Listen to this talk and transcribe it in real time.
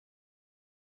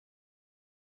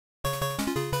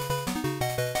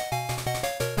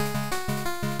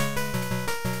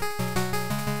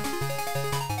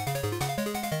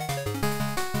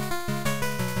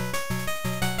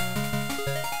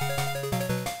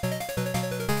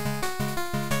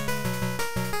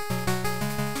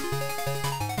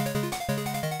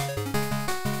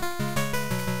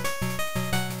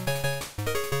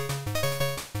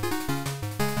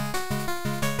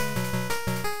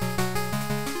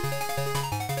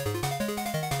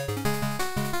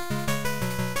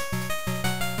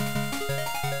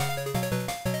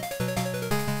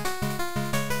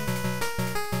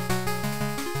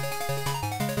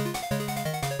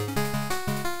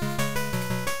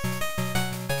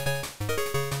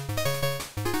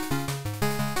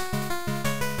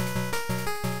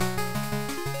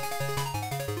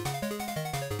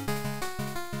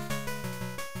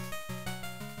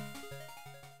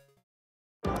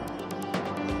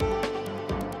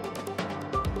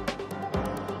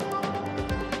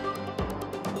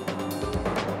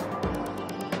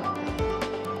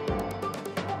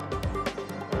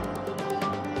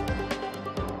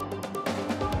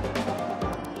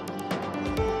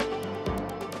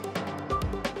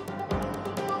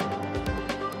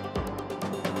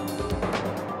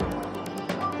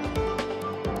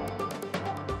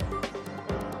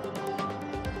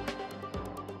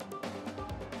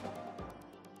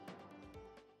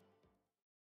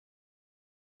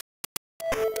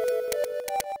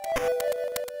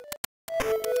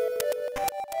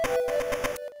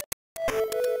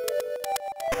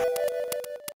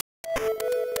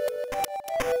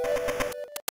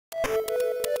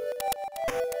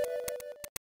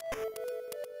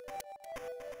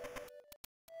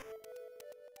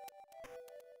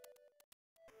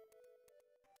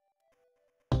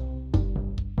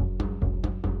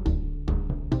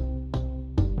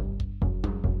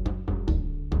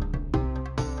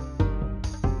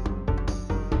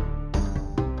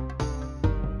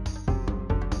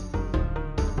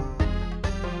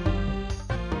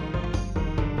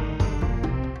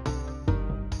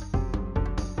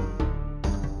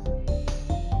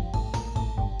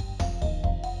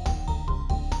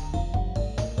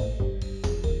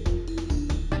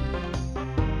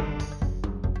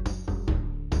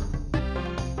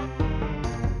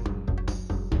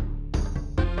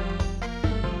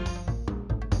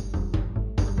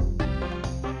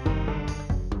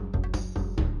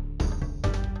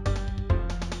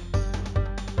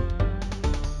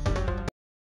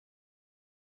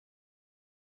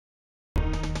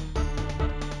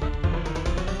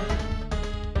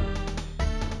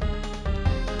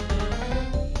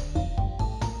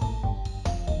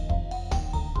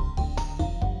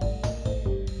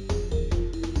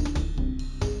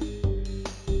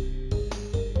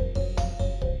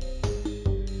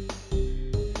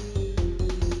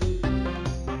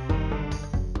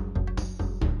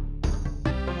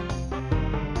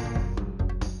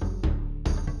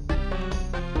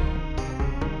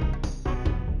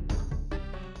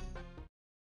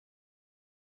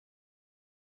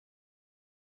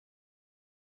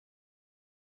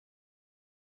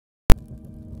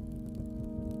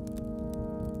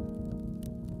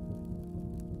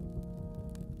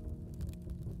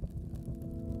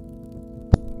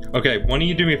Okay, why don't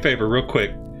you do me a favor real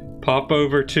quick? Pop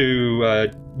over to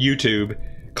YouTube.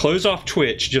 Close off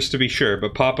Twitch just to be sure,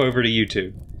 but pop over to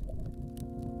YouTube.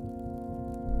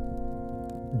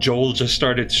 Joel just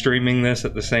started streaming this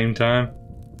at the same time.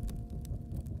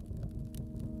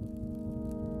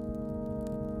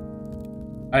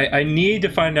 I need to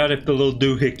find out if the little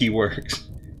doohickey works.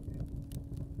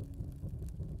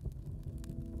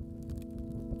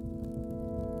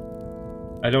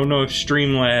 I don't know if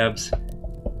Streamlabs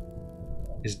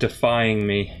is defying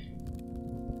me.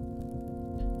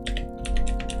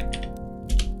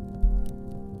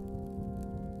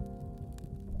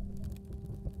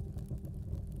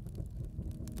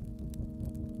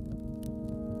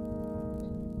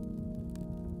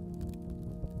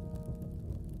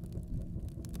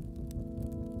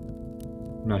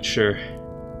 Not sure.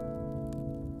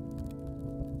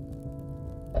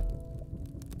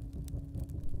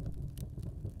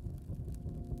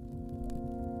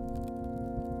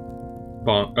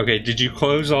 Bonk. Okay, did you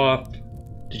close off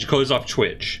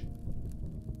Twitch?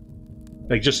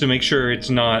 Like, just to make sure it's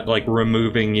not, like,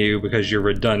 removing you because you're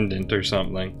redundant or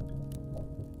something.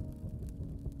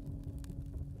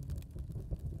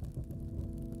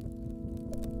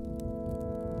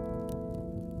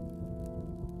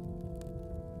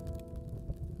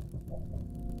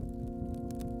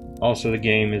 Also, the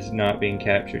game is not being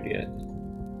captured yet.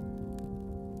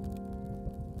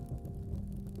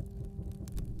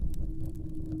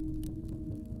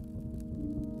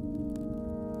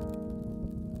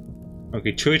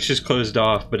 Okay, Twitch is closed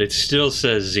off, but it still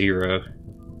says 0.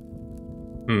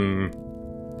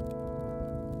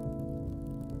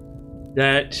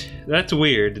 That's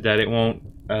weird that it won't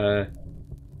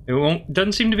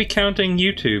doesn't seem to be counting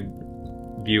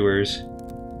YouTube viewers.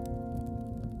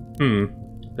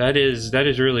 That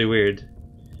is really weird.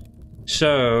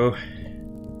 So,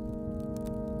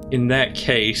 in that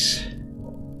case,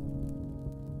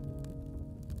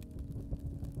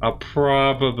 I'll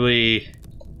probably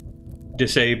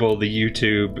disable the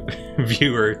YouTube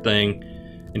viewer thing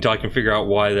until I can figure out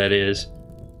why that is.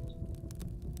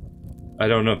 I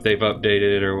don't know if they've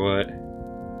updated it or what.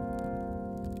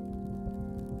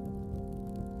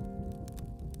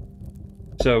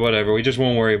 So whatever, we just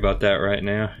won't worry about that right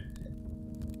now.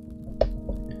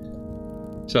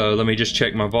 So let me just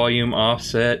check my volume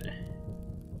offset.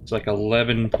 It's like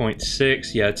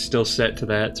 11.6. Yeah, it's still set to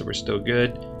that, so we're still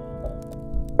good.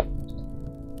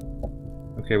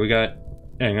 Okay, we got...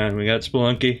 Hang on, we got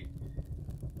Spelunky.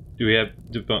 Do we have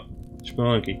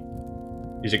Spelunky?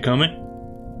 Is it coming?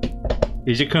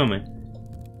 Is it coming?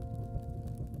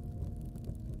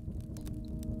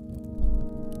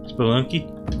 Spelunky?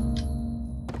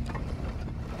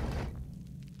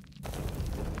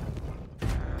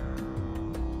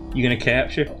 You gonna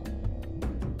capture?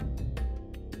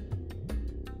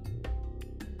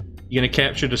 You gonna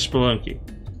capture the Spelunky?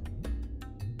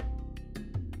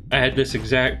 I had this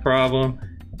exact problem.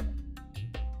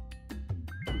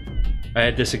 I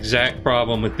had this exact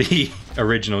problem with the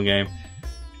original game.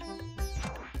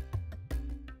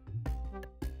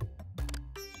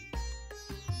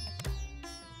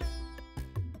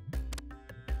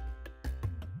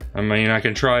 I mean, I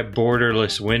can try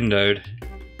borderless windowed.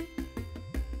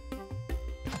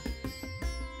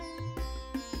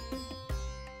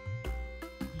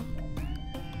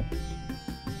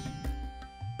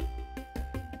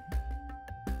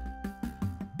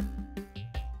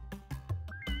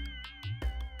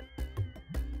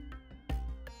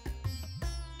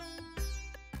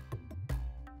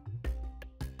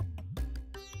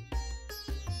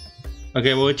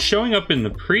 Okay, well, it's showing up in the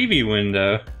preview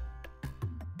window.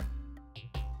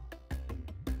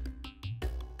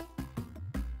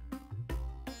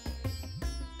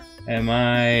 Am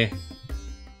I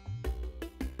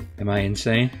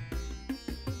insane?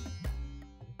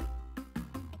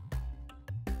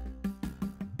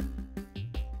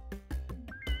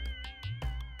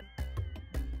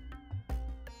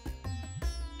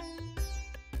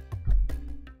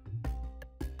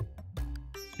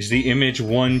 Is the image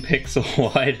 1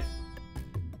 pixel wide?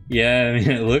 Yeah, I mean,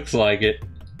 it looks like it.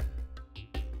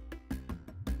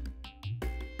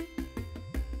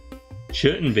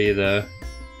 Shouldn't be, though.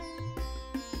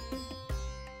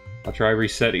 I'll try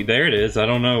resetting. There it is. I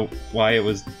don't know why it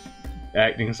was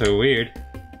acting so weird.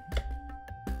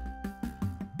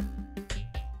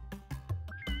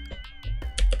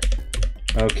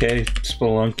 Okay,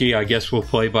 Spelunky, I guess we'll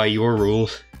play by your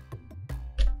rules.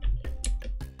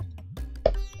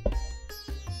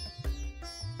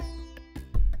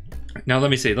 Now let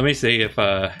me see if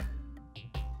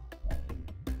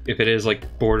it is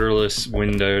like borderless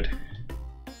windowed.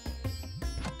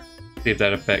 See if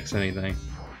that affects anything.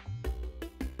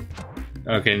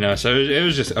 Okay, no, so it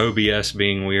was just OBS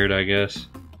being weird, I guess.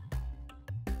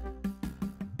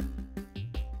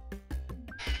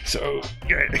 So,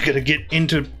 yeah, I gotta get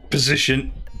into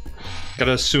position.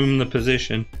 Gotta assume the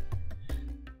position.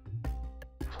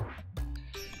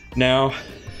 Now,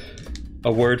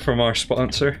 a word from our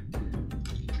sponsor.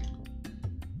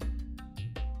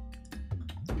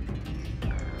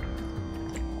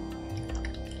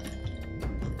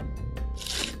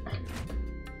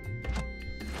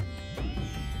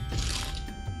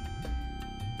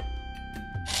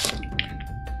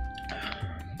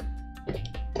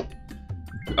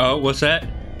 Oh, what's that?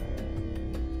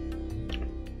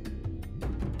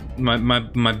 My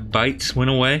bites went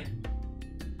away?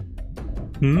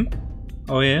 Hmm?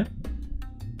 Oh yeah?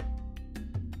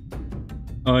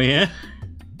 Oh yeah?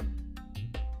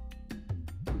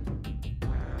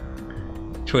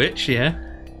 Twitch, yeah?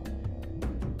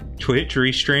 Twitch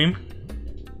restream?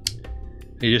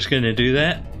 Are you just gonna do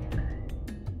that?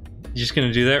 You just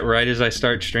gonna do that right as I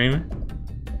start streaming?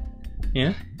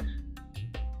 Yeah?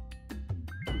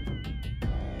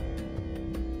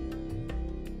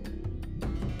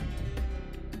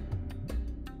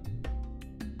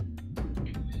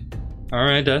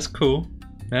 Alright, that's cool.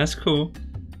 That's cool.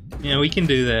 Yeah, we can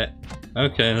do that.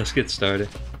 Okay, let's get started.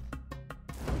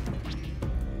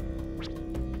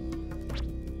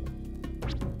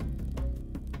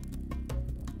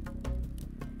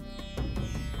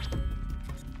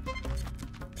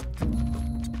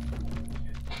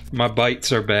 My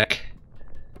bites are back.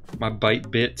 My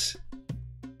bite bits.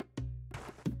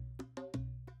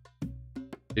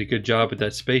 Did a good job with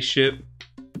that spaceship.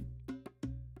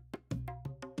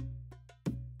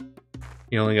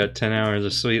 You only got 10 hours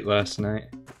of sleep last night.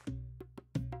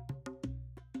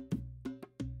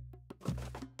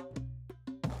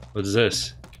 What's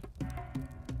this?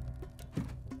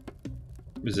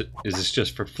 Is this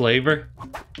just for flavor?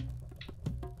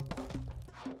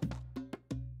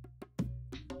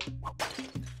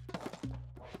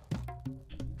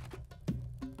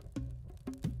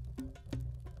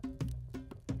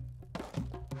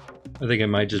 I think it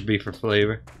might just be for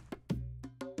flavor.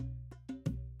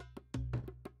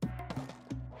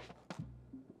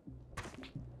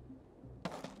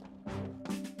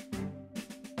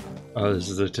 Oh, this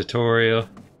is a tutorial.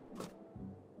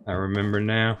 I remember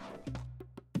now.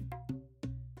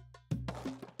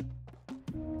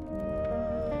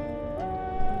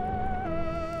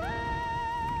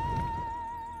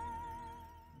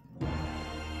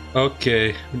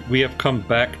 Okay, we have come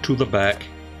back to the back.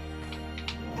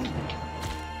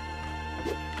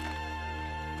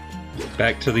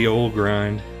 Back to the old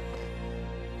grind.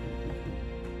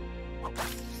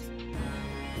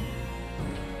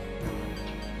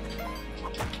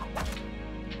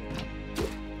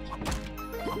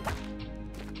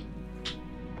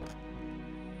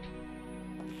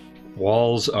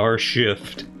 Walls are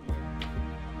shift.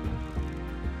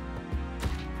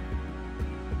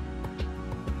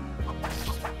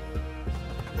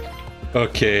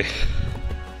 Okay.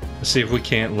 Let's see if we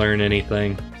can't learn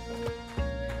anything.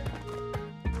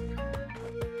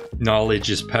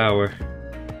 Knowledge is power.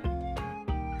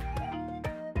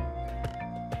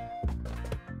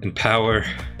 And power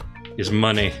is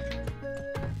money.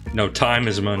 No, time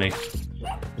is money.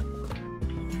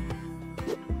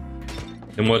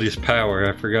 And what is power?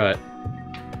 I forgot.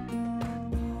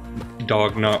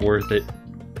 Dog not worth it.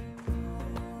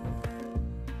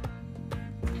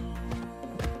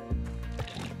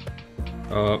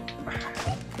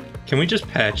 Can we just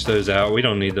patch those out? We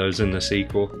don't need those in the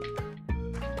sequel.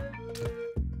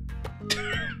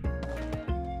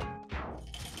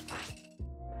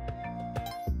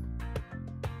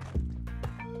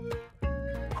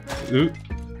 Ooh.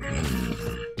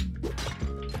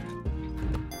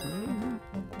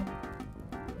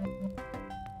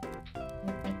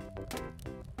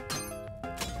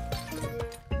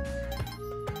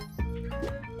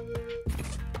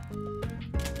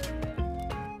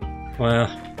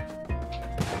 Well,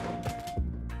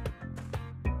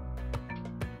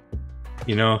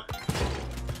 you know,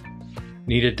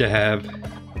 needed to have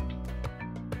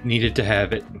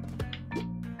it.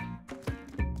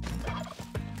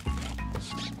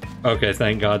 Okay,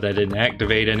 thank God that didn't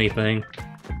activate anything.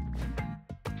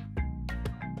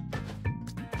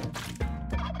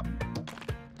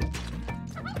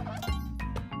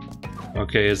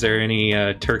 Okay, is there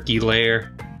any turkey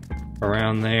lair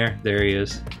around there? There he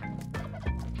is.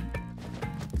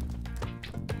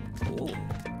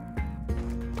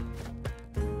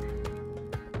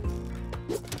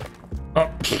 Oh.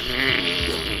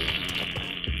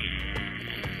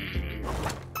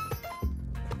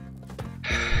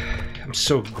 I'm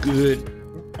so good.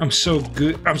 I'm so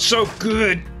good. I'm so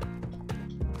good.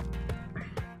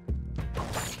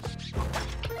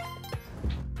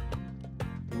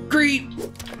 Great.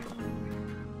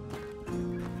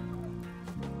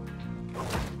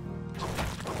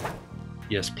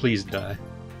 Yes, please die.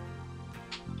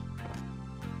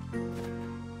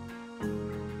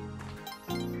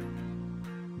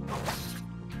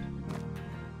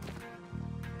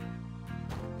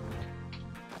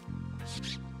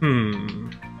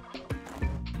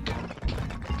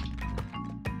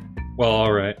 Well,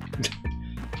 alright.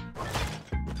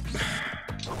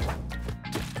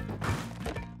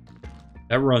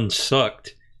 That run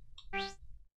sucked.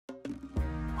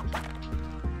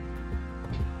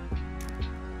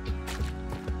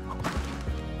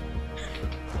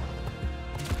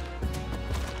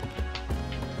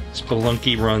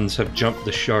 Spelunky runs have jumped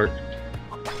the shark.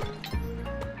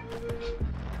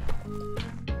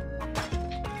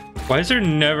 Why is there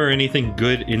never anything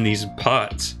good in these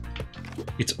pots?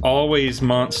 It's always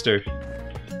monster.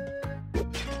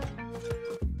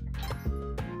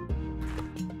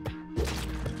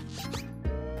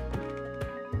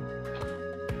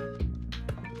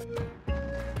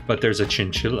 But there's a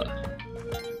chinchilla.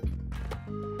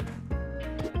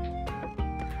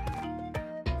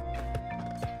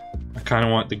 I kind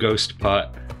of want the ghost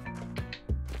pot.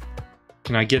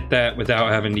 Can I get that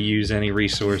without having to use any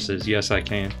resources? Yes, I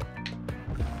can.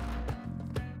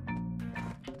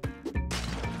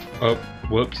 Oh,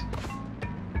 whoops.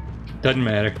 Doesn't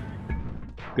matter.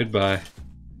 Goodbye.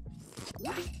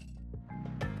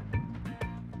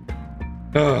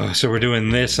 Oh, so we're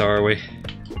doing this, are we?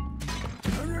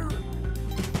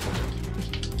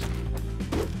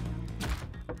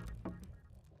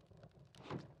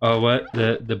 Oh, what?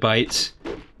 The bites?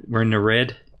 We're in the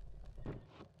red?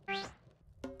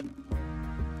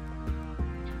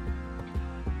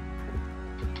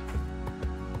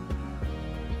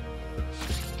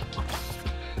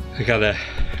 I gotta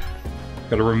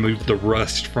remove the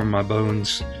rust from my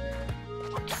bones.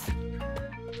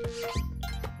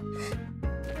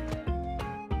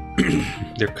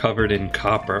 They're covered in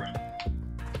copper.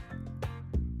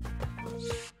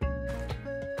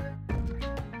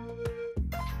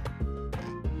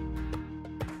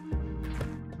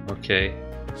 Okay.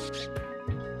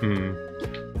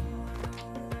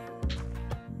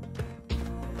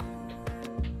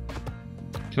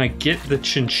 Can I get the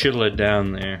chinchilla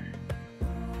down there?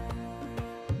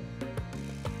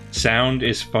 Sound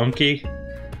is funky?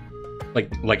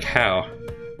 Like how?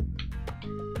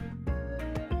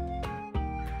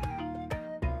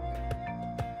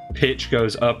 Pitch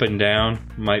goes up and down.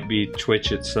 Might be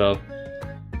Twitch itself.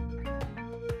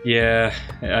 Yeah,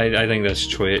 I think that's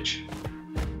Twitch.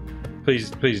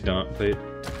 Please don't, please.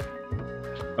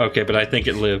 Okay, but I think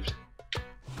it lived.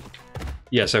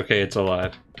 Yes, okay, it's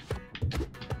alive.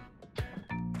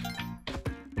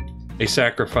 A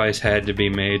sacrifice had to be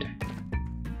made.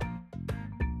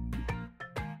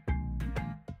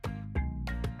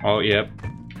 Oh, yep.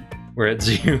 We're at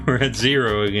zero. We're at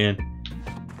 0 again.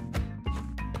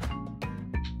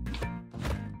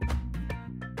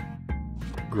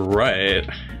 Great.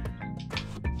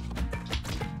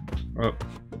 Oh.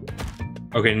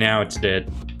 Okay, now it's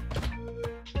dead.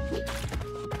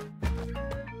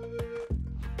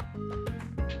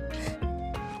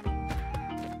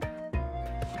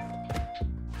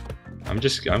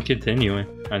 I'm continuing.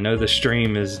 I know the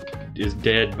stream is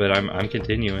dead, but I'm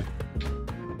continuing.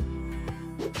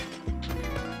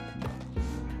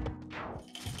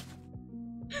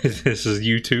 This is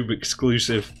YouTube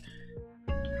exclusive.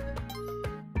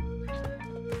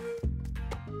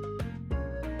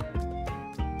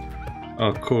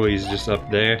 Oh cool, he's just up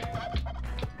there.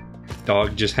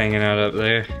 Dog just hanging out up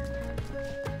there.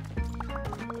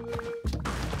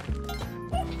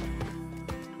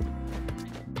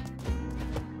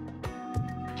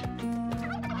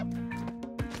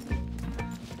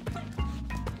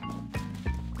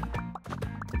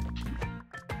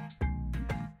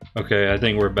 Okay, I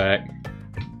think we're back.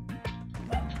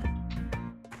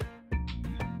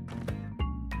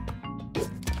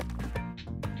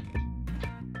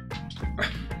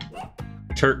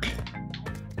 Turk.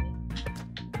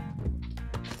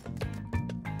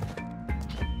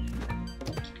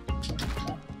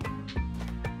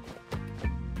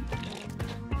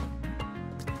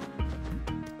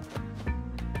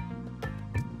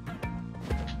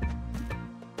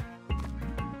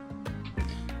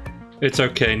 It's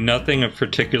okay, nothing of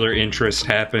particular interest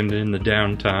happened in the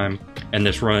downtime, and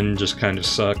this run just kind of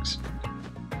sucks.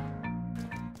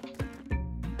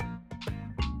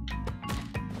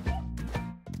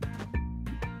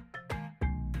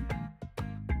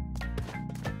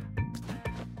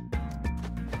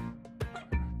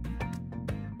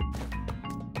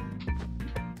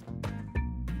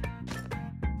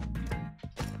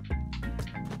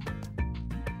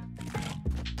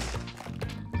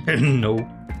 No.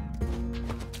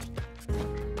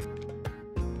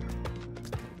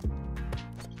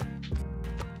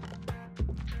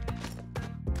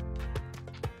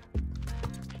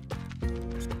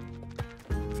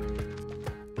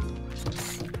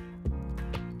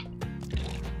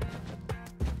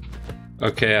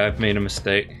 Okay, I've made a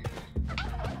mistake.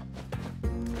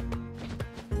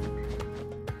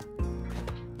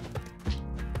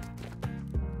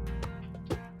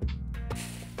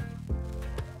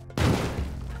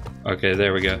 Okay,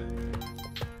 there we go.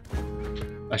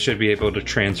 I should be able to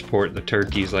transport the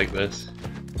turkeys like this.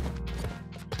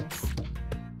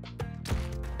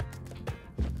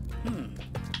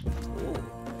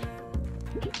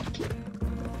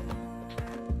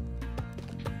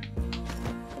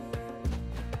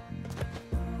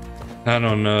 I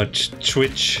don't know,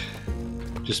 Twitch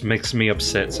just makes me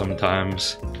upset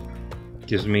sometimes.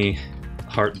 Gives me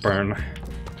heartburn.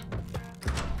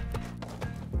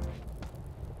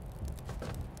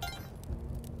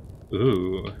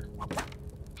 Ooh.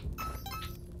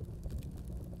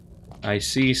 I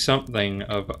see something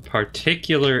of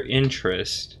particular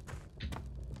interest.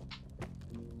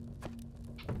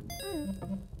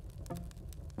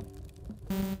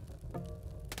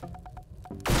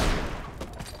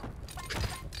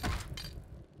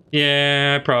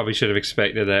 Yeah, I probably should have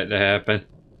expected that to happen.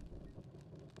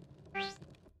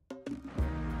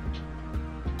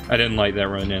 I didn't like that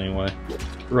run anyway.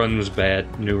 Run was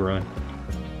bad. New run.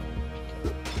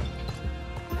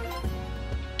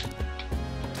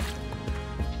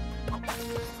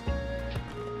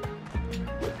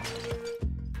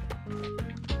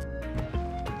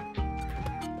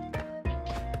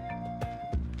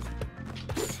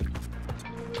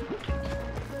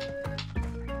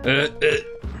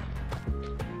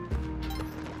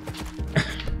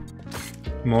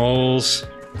 Moles.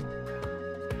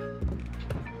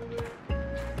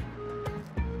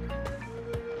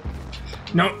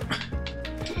 No.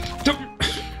 Don't.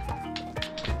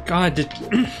 God, did.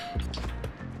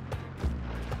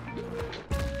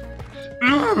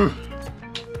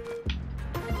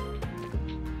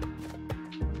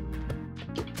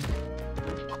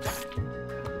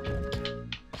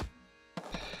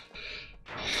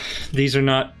 These are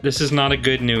not. This is not a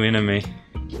good new enemy.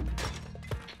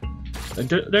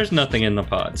 There's nothing in the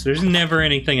pots. There's never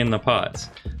anything in the pots.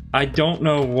 I don't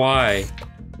know why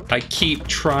I keep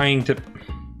trying to...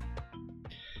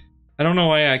 I don't know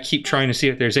why I keep trying to see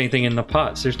if there's anything in the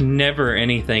pots. There's never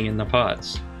anything in the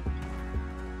pots.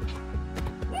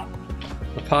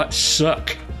 The pots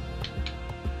suck.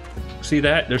 See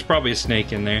that? There's probably a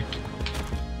snake in there.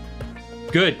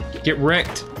 Good. Get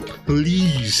wrecked.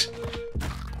 Please.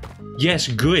 Yes,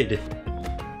 good.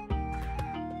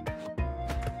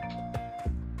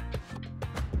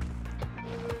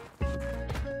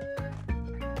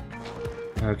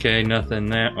 Okay, nothing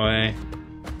that way.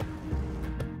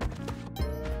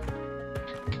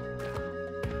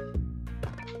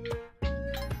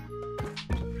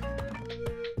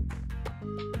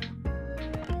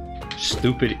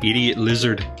 Stupid idiot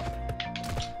lizard.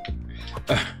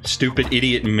 Stupid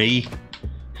idiot me.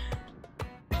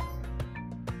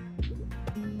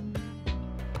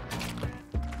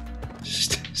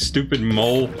 Stupid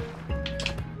mole.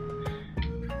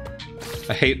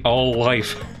 I hate all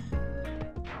life.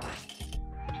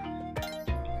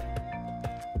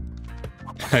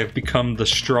 I've become the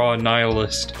straw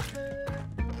nihilist.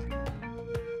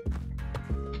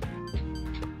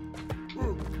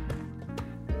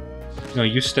 No,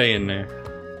 you stay in there.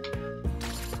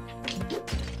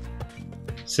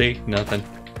 See? Nothing.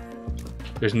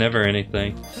 There's never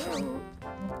anything.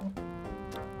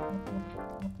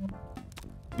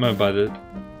 I'm gonna buy the...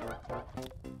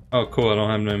 Oh, cool, I don't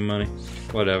have no money.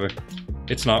 Whatever.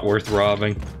 It's not worth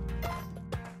robbing.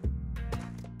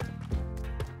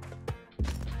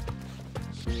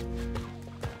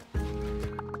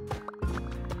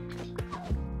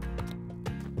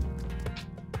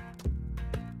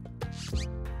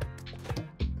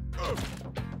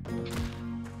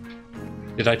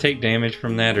 Did I take damage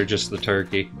from that or just the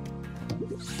turkey?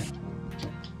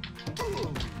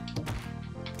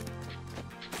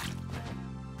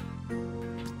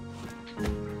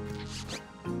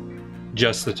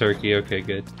 Just the turkey, okay,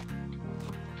 good.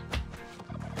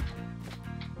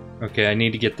 Okay, I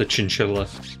need to get the chinchilla.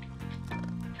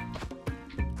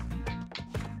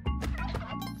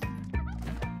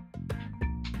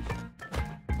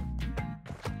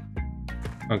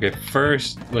 Okay,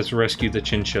 first, let's rescue the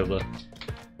chinchilla.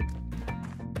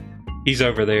 He's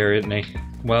over there, isn't he?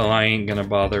 Well, I ain't gonna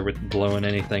bother with blowing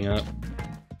anything up.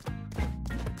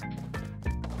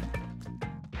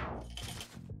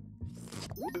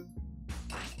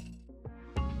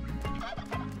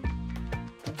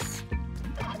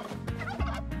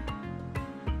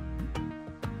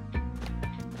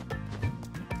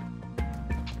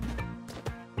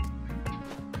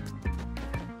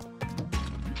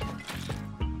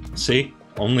 See?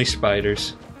 Only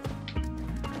spiders.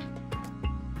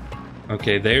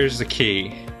 Okay, there's the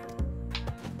key.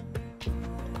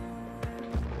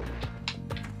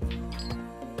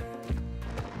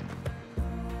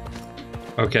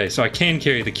 Okay, so I can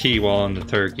carry the key while on the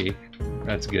turkey.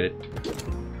 That's good.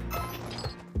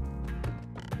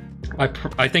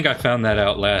 I think I found that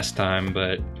out last time,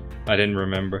 but I didn't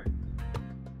remember.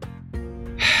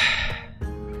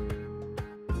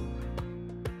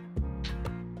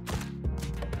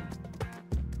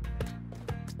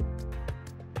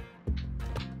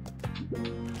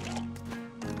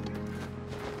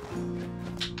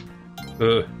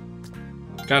 Ugh.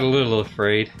 Got a little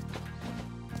afraid.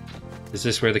 Is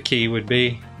this where the key would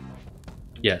be?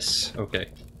 Yes,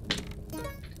 okay.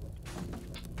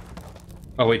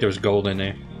 Oh wait, there's gold in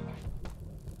there.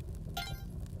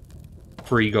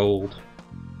 Free gold.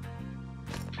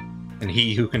 And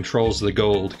he who controls the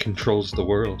gold controls the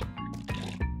world.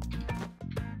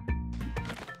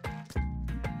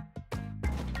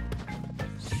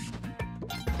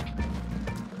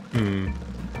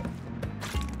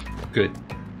 Good.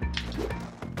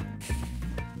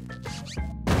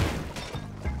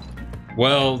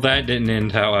 Well, that didn't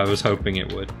end how I was hoping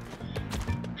it would.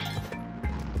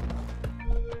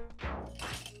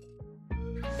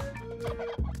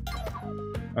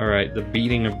 Alright, the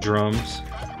beating of drums.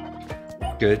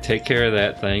 Good, take care of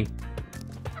that thing.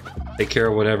 Take care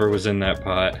of whatever was in that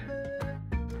pot.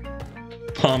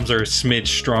 Palms are a smidge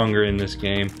stronger in this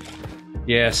game.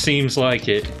 Yeah, seems like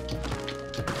it.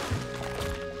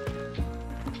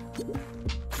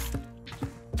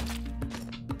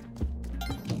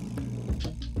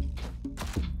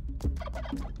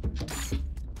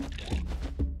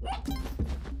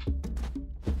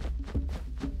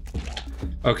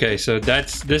 Okay, so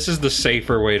this is the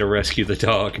safer way to rescue the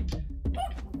dog.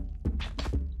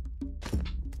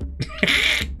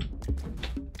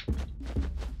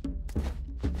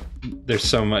 There's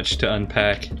so much to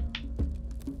unpack.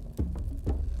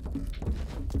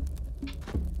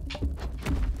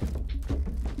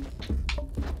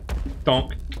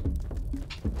 Donk.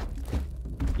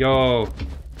 Yo.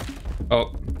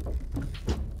 Oh.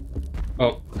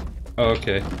 Oh.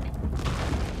 Okay.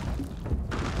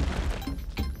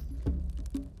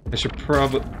 I should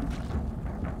probably...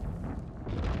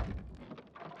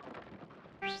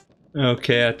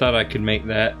 Okay, I thought I could make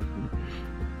that.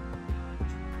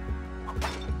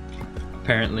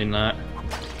 Apparently not.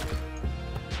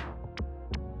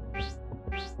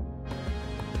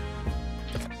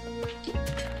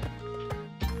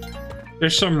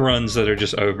 There's some runs that are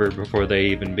just over before they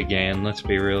even began, let's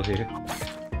be real here.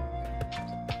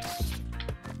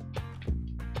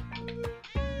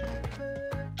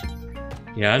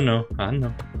 Yeah, I know, I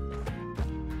know.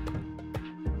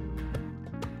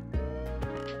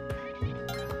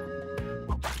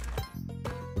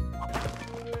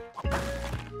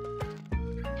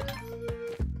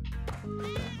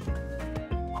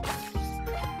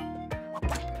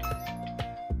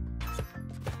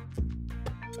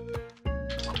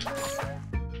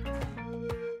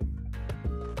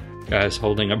 Guy's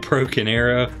holding a broken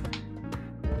arrow.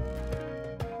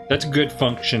 That's good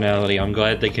functionality. I'm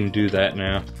glad they can do that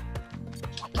now.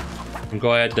 I'm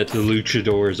glad that the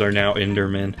luchadors are now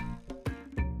Endermen.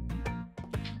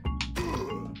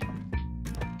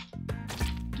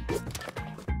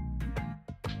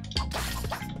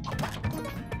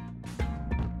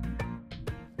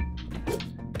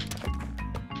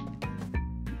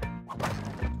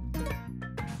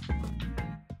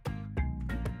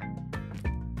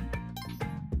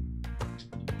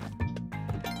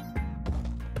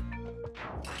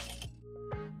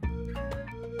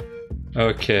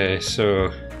 Okay,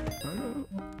 so...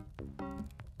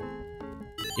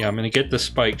 yeah, I'm gonna get the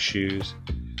spike shoes,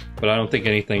 but I don't think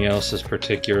anything else is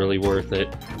particularly worth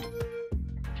it.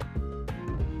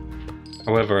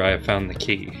 However, I have found the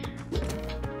key.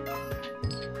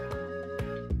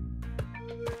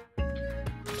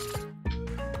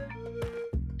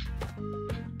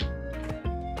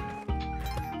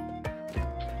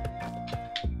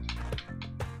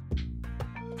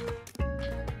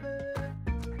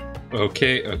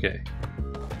 Okay, okay.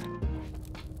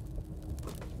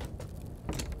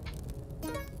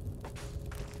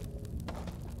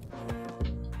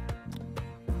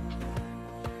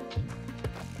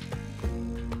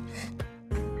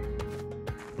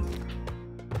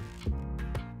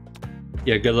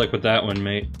 Yeah, good luck with that one,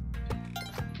 mate.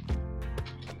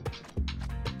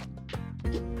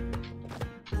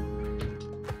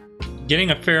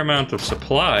 Getting a fair amount of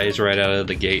supplies right out of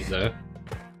the gate, though.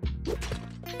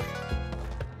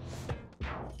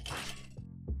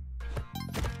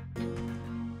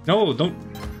 No, don't...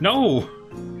 No!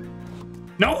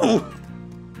 No!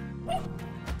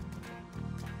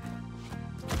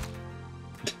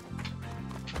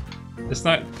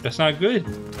 That's not good.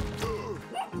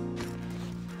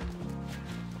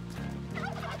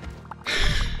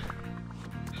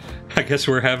 I guess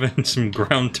we're having some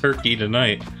ground turkey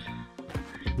tonight.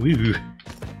 Woo.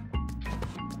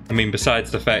 I mean,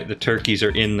 besides the fact the turkeys are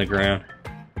in the ground.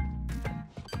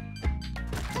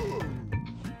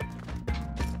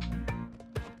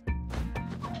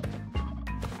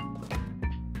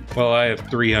 Well, I have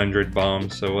 300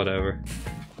 bombs, so whatever.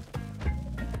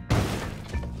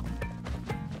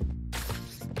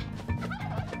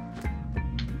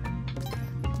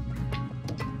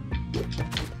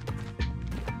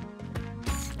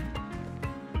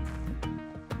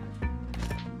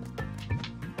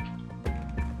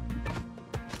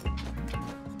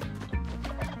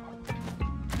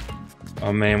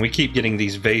 Oh man, we keep getting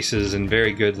these vases in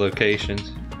very good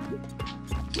locations.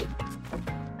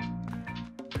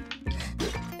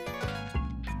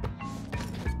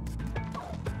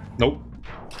 Nope.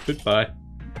 Goodbye.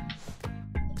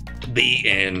 The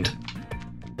end.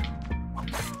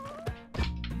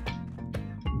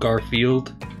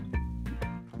 Garfield.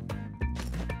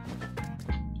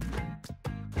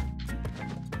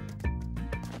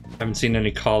 Haven't seen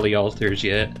any collie altars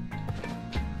yet.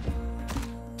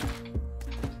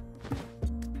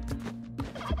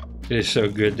 It is so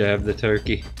good to have the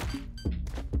turkey.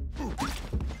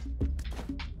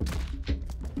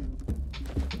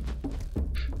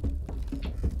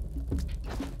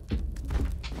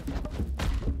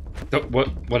 Oh,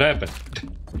 what happened?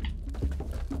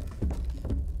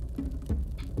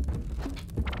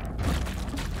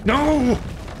 No!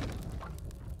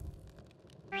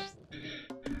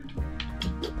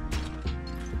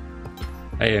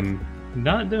 I am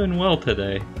not doing well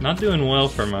today. Not doing well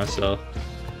for myself.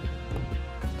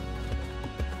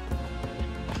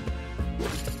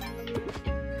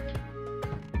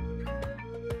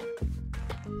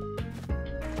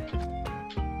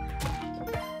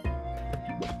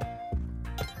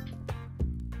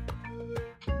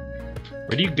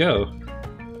 Where do you go?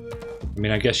 I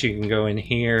mean, I guess you can go in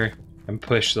here and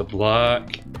push the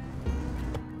block.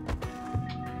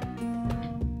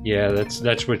 Yeah,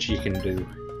 that's what you can do.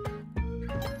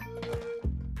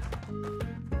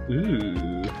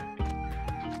 Ooh.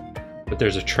 But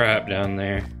there's a trap down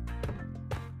there.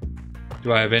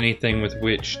 Do I have anything with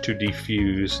which to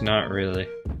defuse? Not really.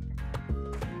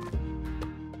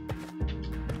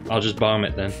 I'll just bomb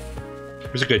it then.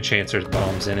 There's a good chance there's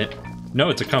bombs in it. No,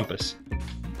 it's a compass.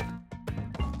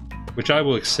 Which I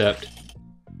will accept.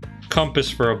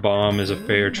 Compass for a bomb is a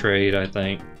fair trade, I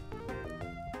think.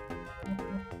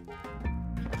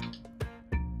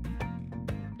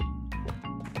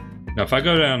 Now, if I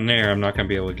go down there, I'm not going to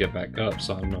be able to get back up,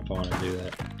 so I don't know if I want to do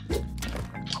that.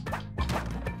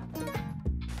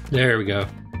 There we go.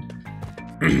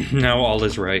 Now all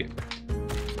is right.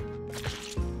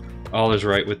 All is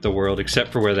right with the world,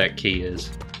 except for where that key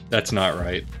is. That's not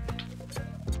right.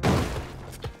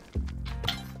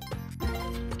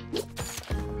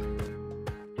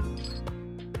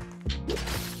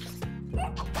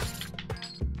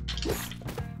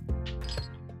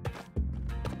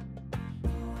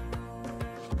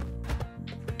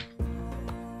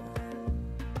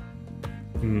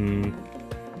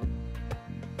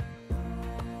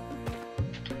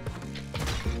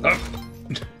 Oh.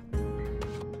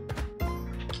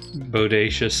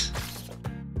 Bodacious.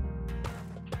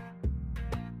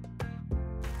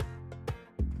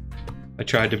 I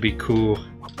tried to be cool,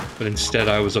 but instead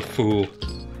I was a fool.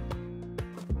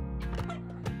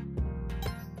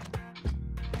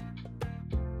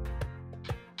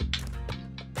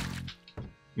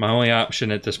 My only option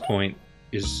at this point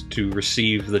is to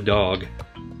receive the dog.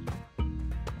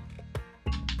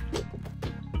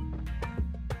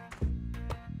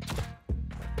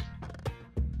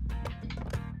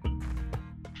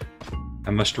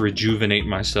 I must rejuvenate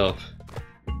myself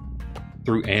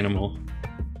through animal.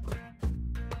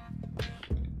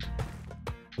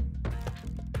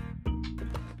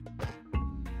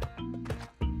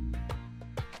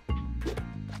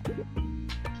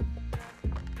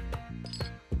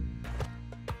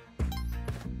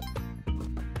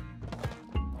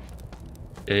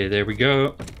 Okay, there we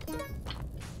go.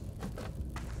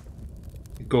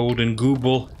 Golden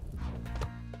gooble.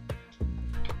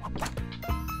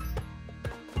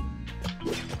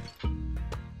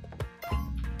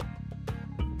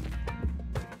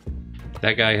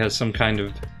 That guy has some kind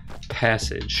of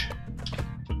passage,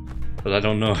 but I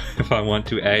don't know if I want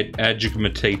to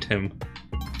agitate him.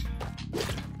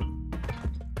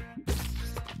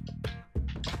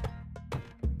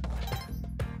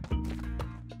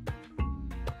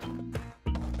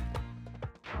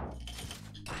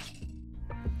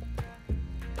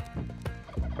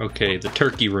 Okay, the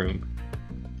turkey room.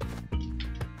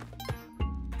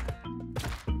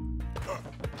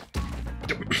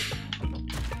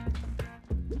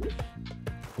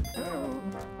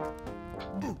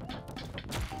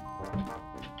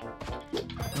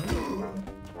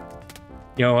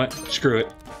 You know what? Screw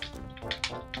it.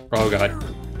 Oh god.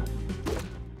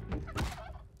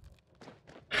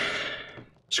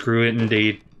 Screw it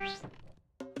indeed.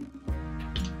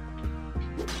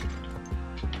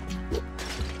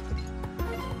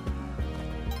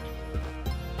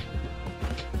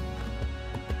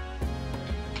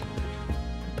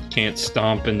 Can't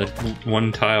stomp in the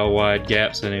one tile wide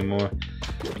gaps anymore.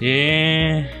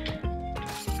 Yeah.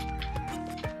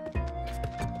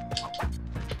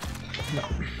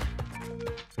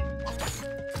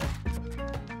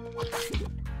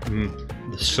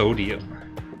 The sodium.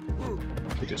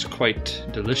 It is quite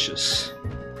delicious.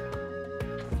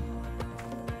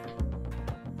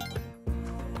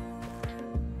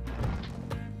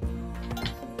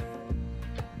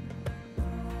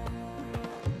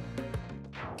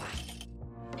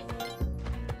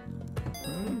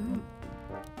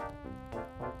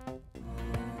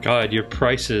 God, your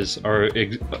prices are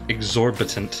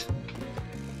exorbitant.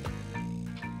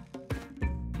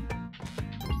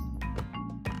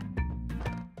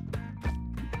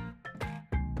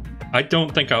 I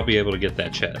don't think I'll be able to get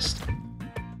that chest.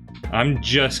 I'm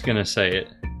just gonna say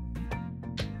it.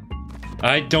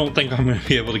 I don't think I'm gonna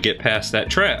be able to get past that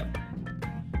trap.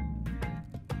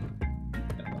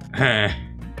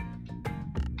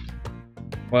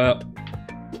 Well,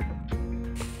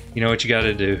 you know what you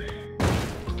gotta do.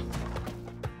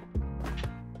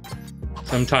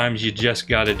 Sometimes you just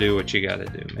gotta do what you gotta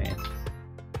do, man.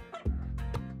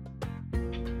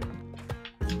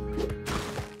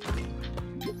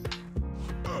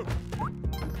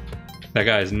 That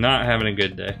guy is not having a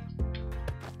good day.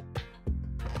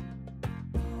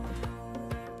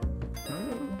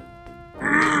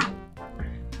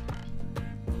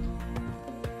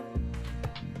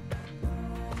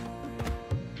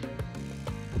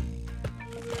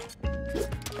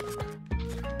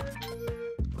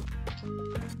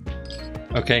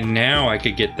 Okay, now I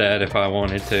could get that if I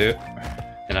wanted to.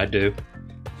 And I do.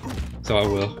 So I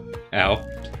will. Ow.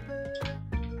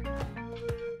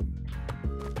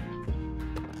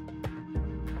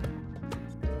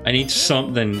 I need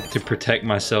something to protect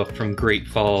myself from great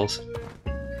falls.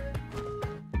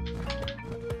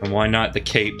 And why not the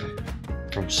cape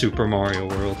from Super Mario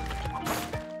World?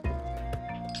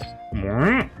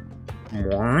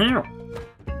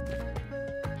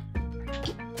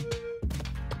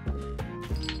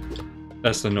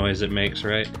 That's the noise it makes,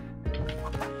 right?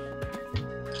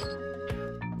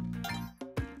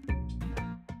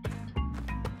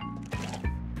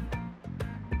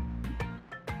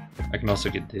 I can also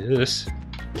get this.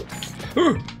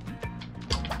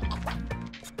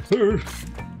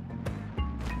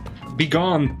 Be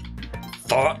gone,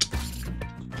 thought.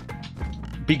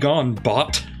 Be gone,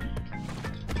 bot.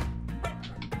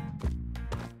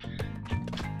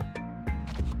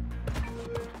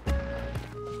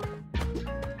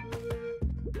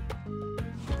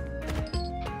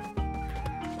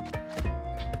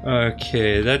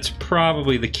 Okay, that's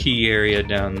probably the key area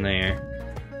down there.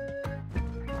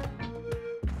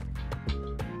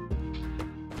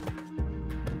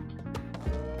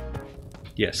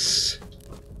 Yes.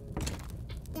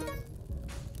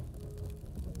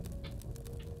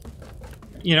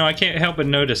 You know, I can't help but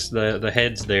notice the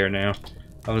heads there now.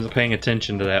 I wasn't paying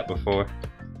attention to that before.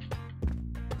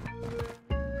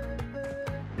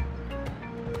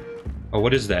 Oh,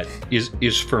 what is that?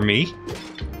 Is for me?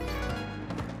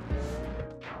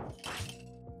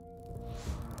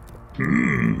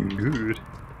 Good.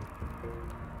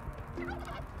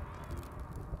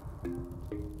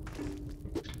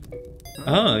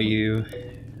 Oh, you...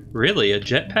 Really? A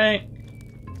jetpack?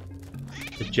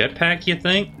 A jetpack, you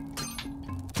think?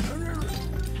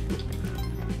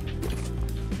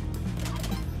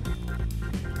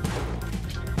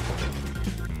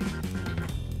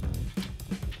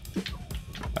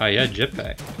 Oh yeah,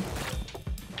 jetpack.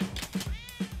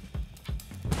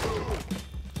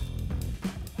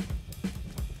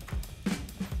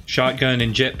 Shotgun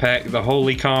and jetpack, the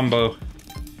holy combo.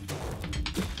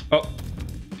 Oh.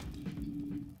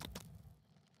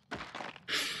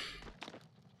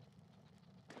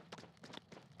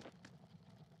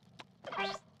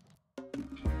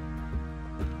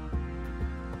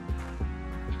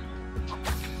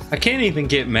 I can't even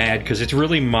get mad because it's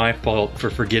really my fault for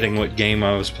forgetting what game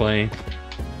I was playing.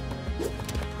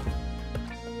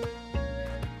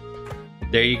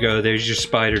 There you go, there's your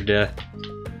spider death.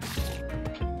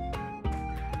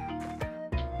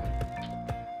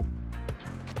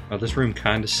 Oh, this room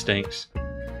kind of stinks.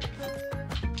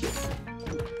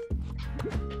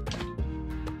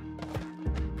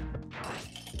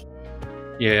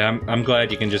 Yeah, I'm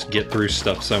glad you can just get through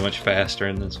stuff so much faster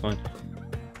in this one.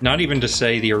 Not even to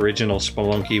say the original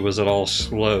Spelunky was at all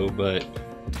slow, but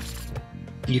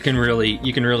you can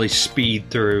really speed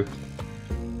through.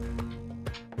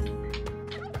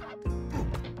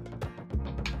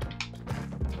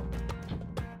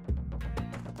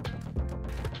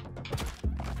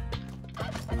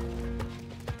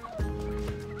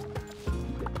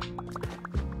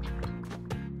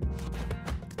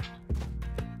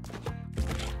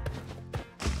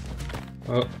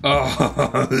 Oh.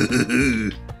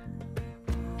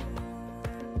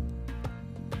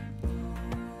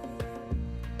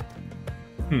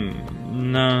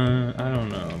 No, I don't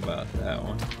know about that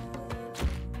one.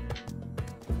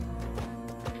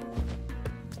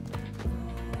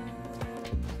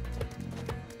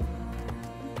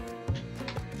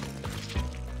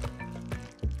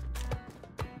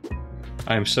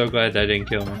 I'm so glad that didn't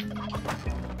kill me.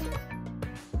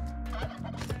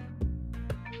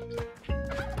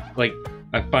 Like,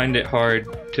 I find it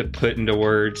hard to put into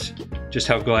words just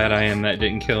how glad I am that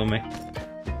didn't kill me.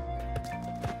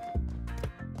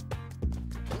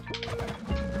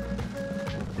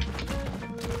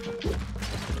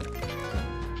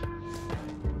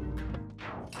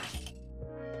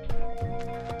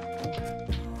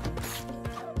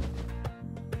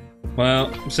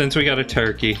 Well, since we got a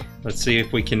turkey, let's see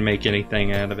if we can make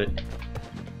anything out of it.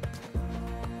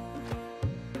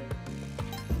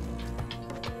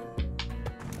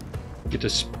 Get the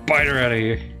spider out of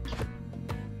here.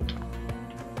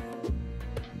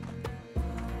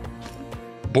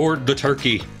 Board the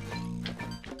turkey.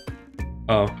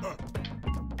 Oh.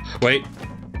 Wait.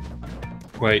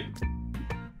 Wait.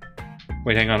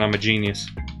 Wait, hang on, I'm a genius.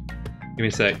 Give me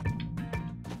a sec.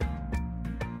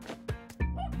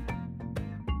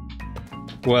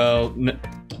 Well,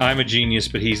 I'm a genius,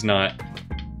 but he's not.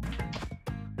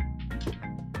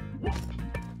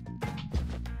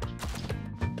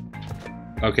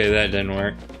 Okay, that didn't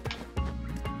work.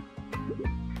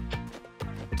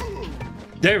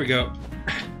 There we go.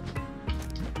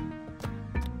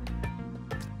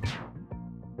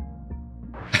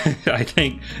 I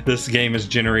think this game has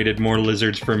generated more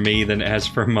lizards for me than it has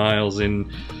for Miles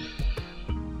in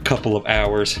a couple of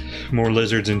hours. More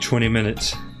lizards in 20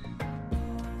 minutes.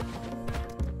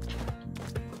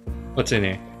 What's in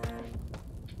here?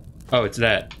 Oh, it's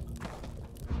that.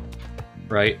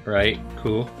 Right,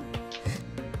 cool.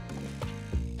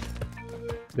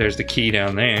 There's the key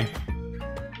down there.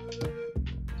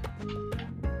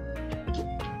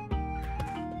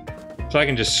 So I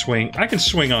can just swing. I can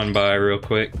swing on by real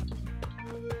quick.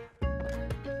 I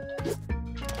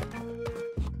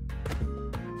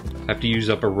have to use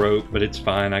up a rope, but it's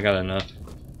fine. I got enough.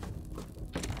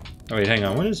 Oh wait, hang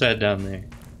on. What is that down there?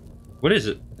 What is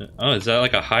it? Oh, is that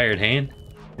like a hired hand?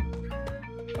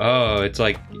 Oh, it's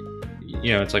like,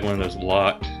 you know, it's like one of those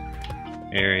locked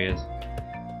areas.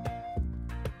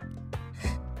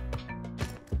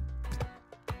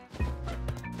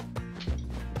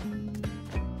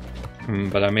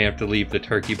 But I may have to leave the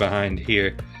turkey behind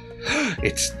here.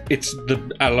 It's the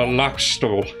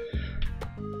lockstall.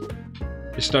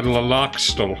 It's the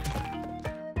lockstall.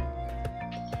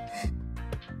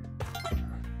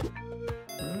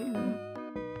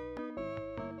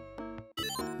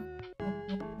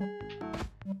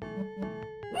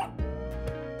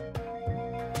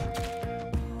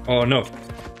 Oh no,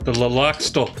 the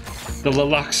lockstall. The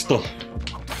lockstall.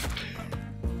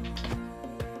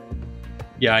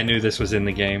 Yeah, I knew this was in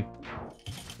the game.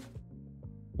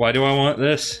 Why do I want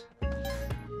this?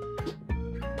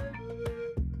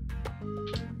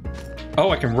 Oh,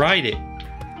 I can ride it.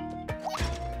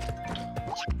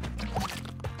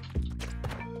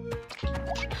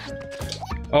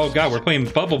 Oh god, we're playing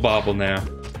Bubble Bobble now.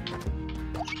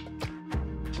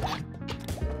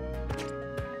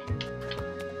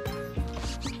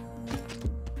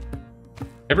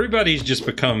 Everybody's just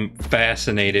become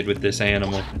fascinated with this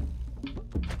animal.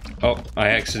 Oh, I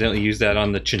accidentally used that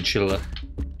on the chinchilla.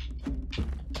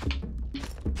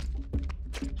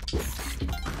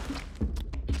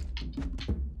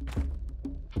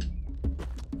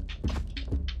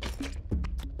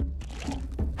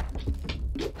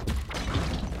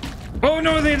 Oh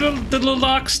no, the little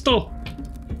lockstall!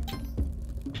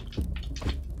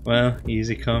 Well,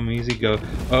 easy come, easy go.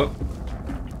 Oh.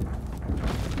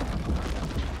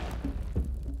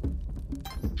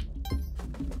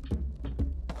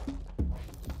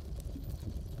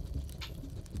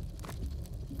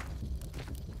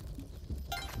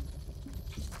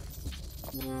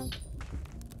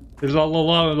 There's a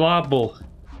lobble.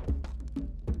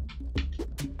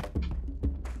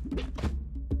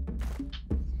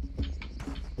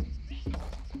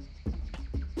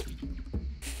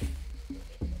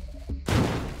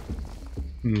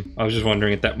 I was just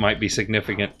wondering if that might be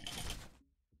significant.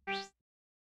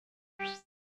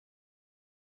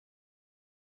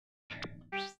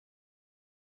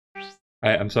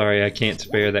 I'm sorry, I can't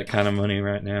spare that kind of money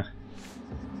right now.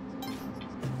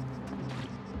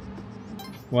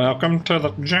 Welcome to the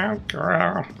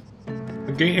junkyard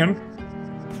again.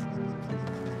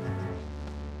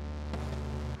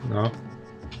 No,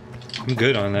 I'm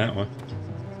good on that one.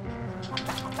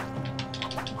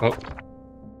 Oh.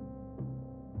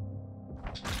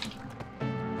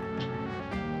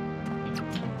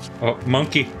 Oh,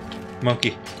 monkey.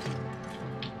 Monkey.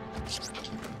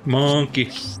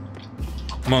 Monkey.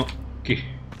 Monkey.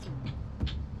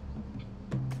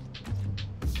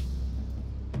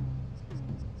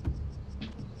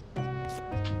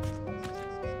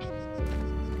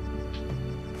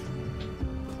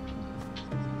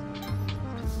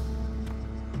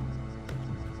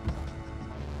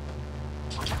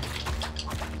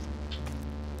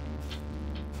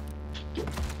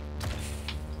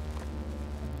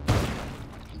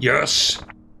 Yes.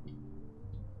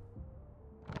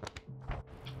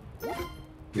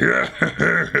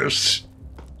 Yes.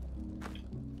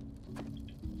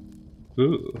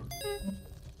 Ooh.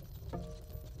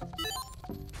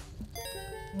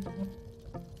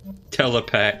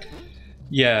 Telepack.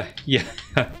 Yeah. Yeah,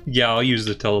 I'll use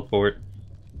the teleport.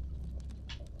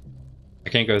 I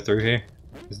can't go through here.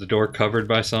 Is the door covered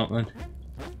by something?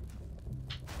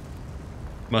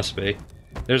 Must be.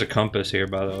 There's a compass here,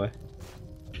 by the way.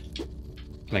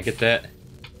 Can I get that?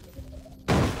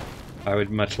 I would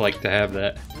much like to have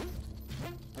that.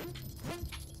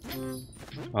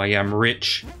 Oh yeah, I'm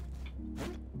rich.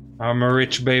 I'm a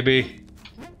rich baby.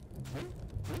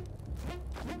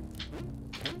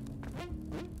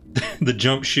 The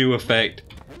jump shoe effect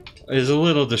is a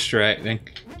little distracting.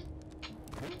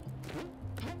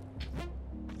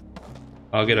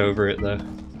 I'll get over it though.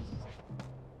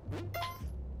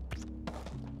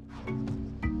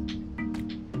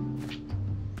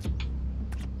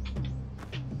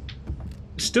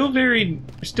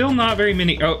 Still not very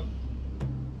many. Oh,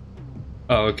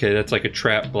 okay, that's like a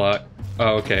trap block.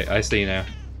 Oh, okay, I see now.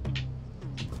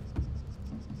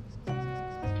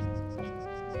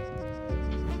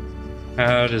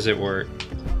 How does it work?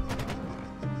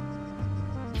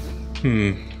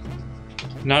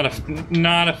 Not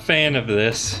a fan of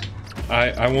this.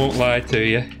 I won't lie to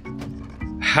you.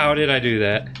 How did I do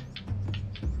that?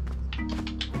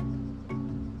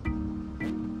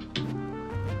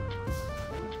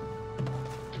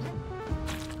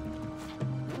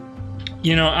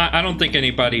 You know, I don't think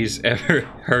anybody's ever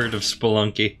heard of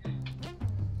Spelunky.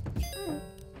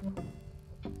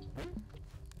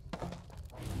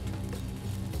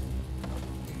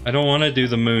 I don't want to do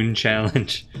the moon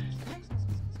challenge.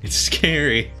 It's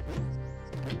scary.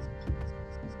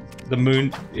 The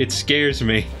moon, it scares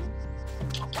me.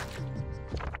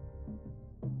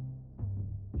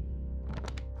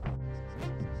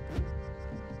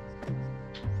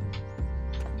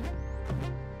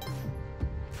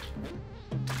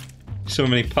 So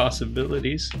many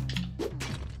possibilities.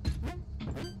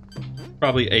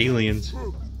 Probably aliens.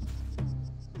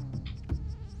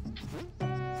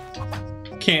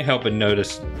 Can't help but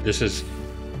notice this is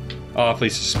awfully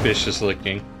suspicious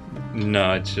looking.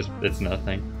 No, it's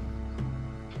nothing.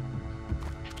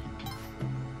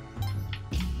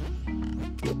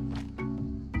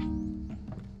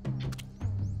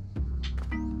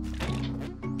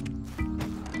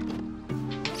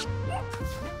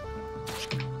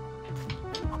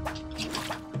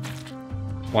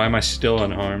 Why am I still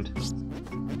unarmed?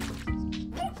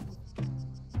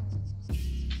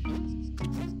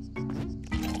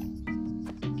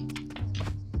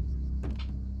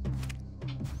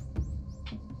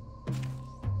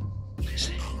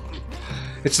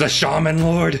 It's the Shaman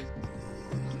Lord!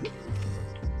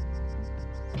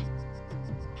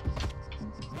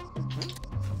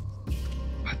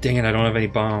 Oh, dang it, I don't have any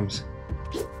bombs.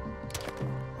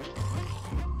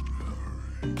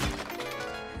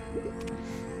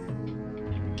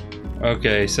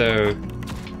 Okay, so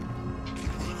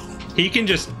he can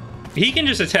just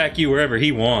attack you wherever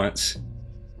he wants.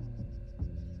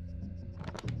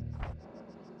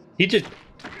 He just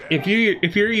if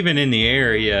you're even in the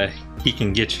area, he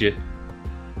can get you.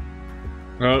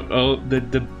 Oh,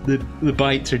 the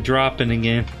bites are dropping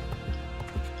again.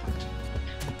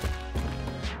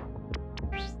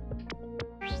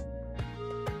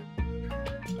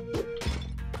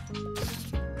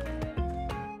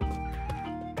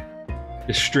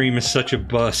 This stream is such a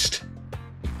bust.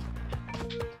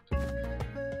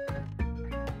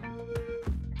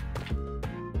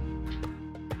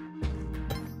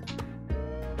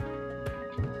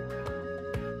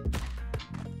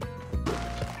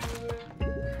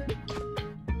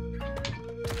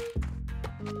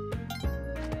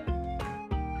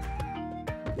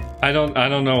 I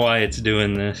don't know why it's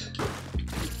doing this.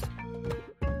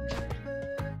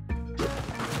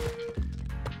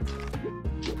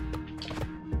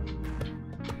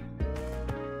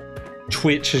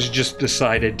 Twitch has just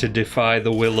decided to defy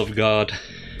the will of God.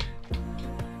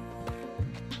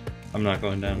 I'm not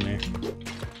going down there.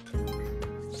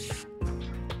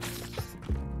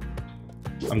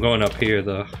 I'm going up here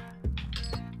though.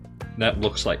 That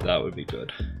looks like that would be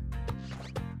good.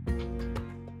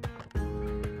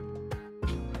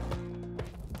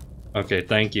 Okay,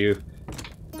 thank you.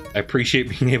 I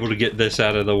appreciate being able to get this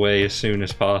out of the way as soon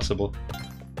as possible.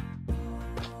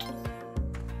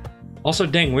 Also,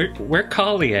 dang, where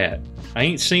Kali at? I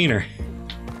ain't seen her.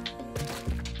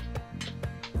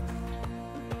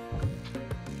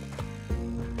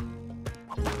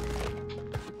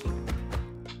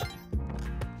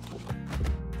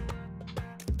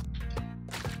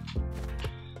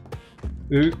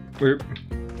 Ooh,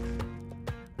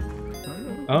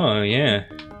 oh, yeah.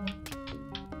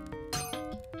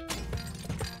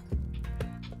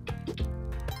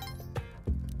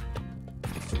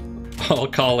 All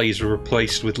collies are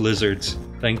replaced with lizards.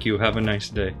 Thank you, have a nice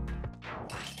day.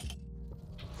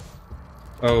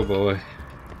 Oh boy.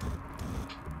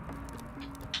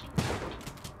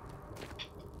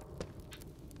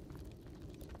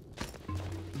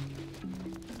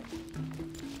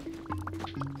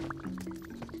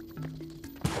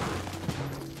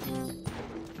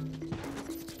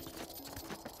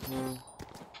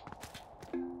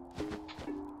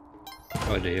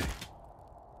 Oh dear.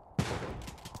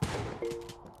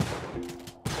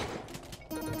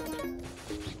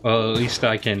 Well, at least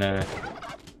I can,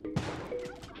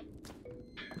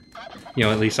 you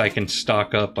know, at least I can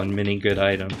stock up on many good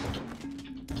items.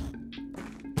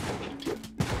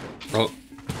 Oh.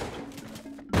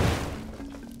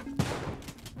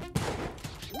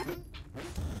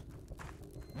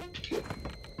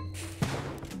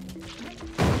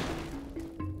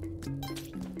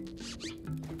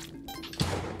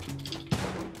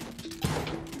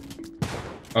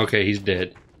 Okay, he's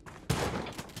dead.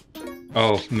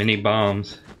 Oh, mini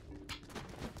bombs.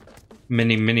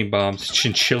 Mini bombs.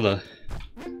 Chinchilla.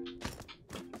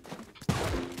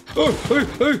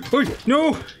 Oh,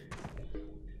 no!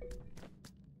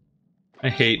 I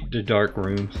hate the dark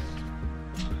rooms.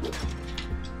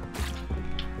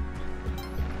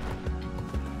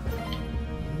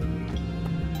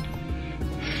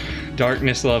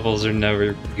 Darkness levels are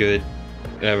never good,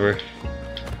 ever.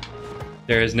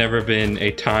 There has never been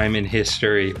a time in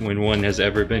history when one has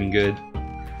ever been good.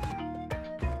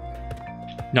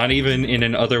 Not even in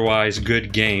an otherwise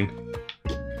good game.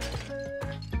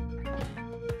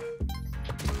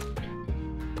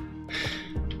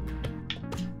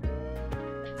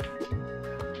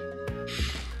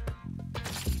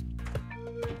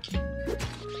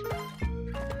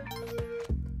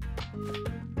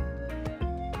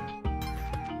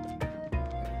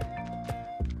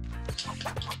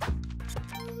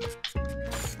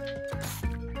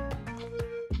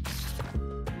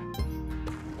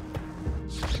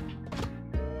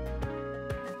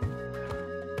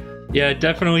 Yeah, it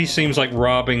definitely seems like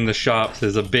robbing the shops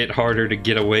is a bit harder to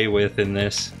get away with in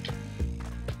this.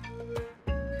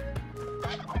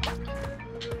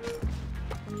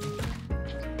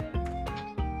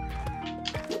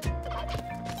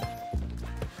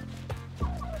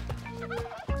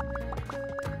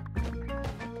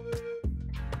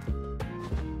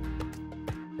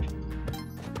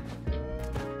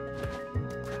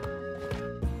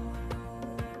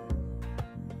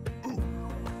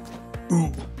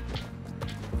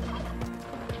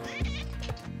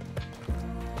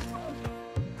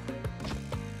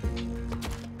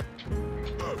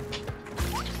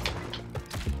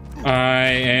 I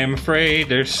am afraid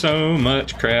there's so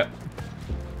much crap.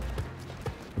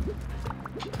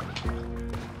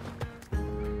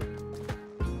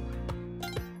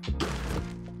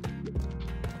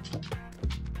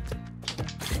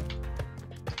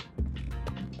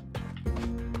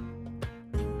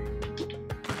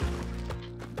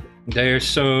 There's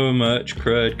so much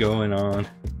crud going on.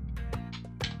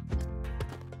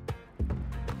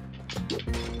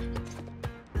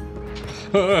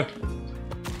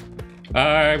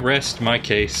 I rest my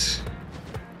case.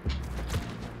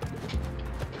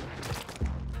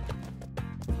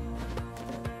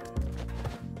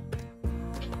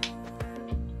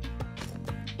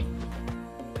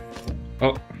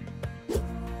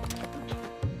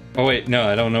 Oh wait, no,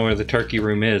 I don't know where the turkey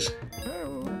room is.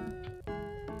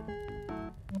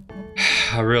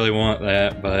 I really want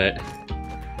that, but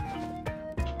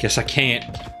guess I can't.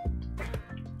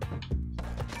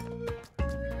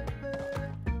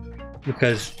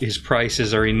 Because his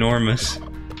prices are enormous.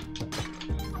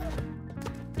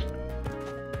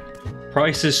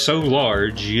 Prices so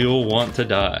large, you'll want to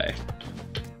die.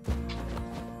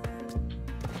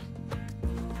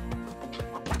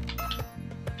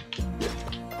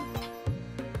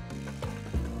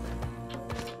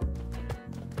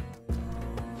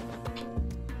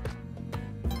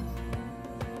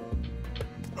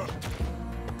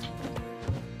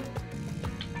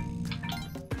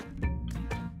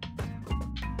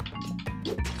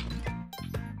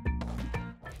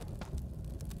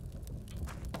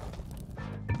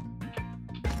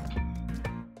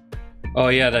 Oh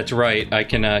yeah, that's right. I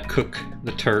can cook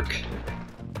the turk.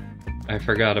 I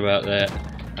forgot about that.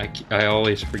 I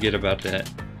always forget about that.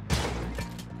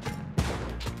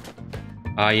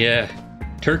 Ah yeah,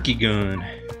 turkey gun.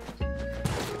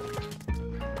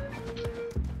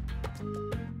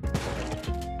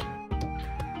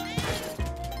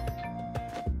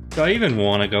 Do I even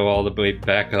want to go all the way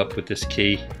back up with this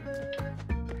key?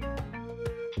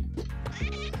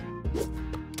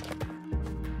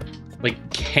 Like,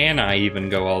 can I even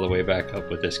go all the way back up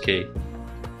with this key?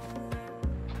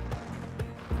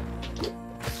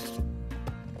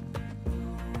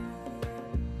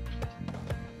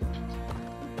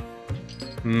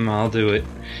 I'll do it.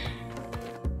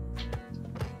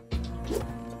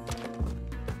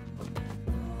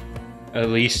 At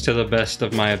least to the best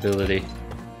of my ability.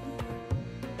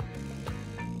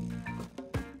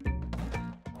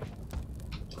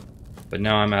 But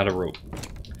now I'm out of rope.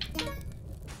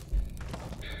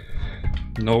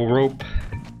 No rope,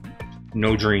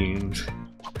 no dreams.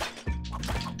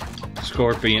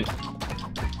 Scorpion.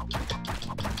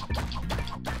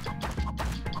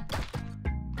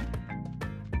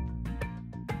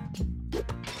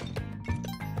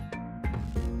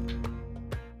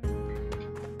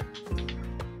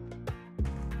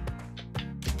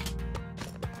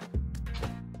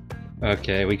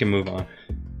 Okay, we can move on.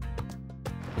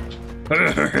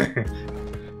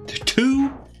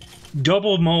 Two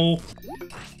double mole.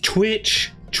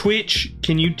 Twitch,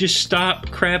 can you just stop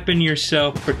crapping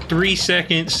yourself for 3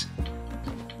 seconds?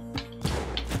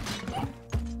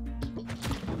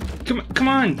 Come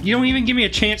on, you don't even give me a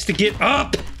chance to get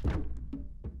up!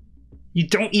 You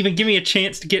don't even give me a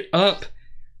chance to get up!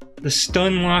 The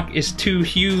stun lock is too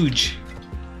huge.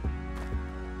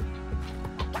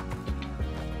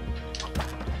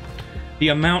 The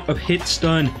amount of hit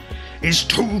stun is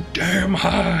too damn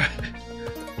high!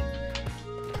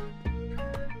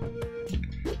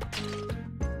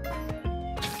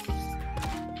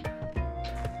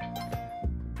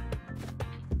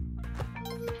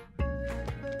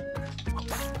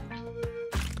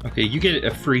 Okay, you get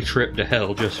a free trip to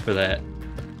hell just for that.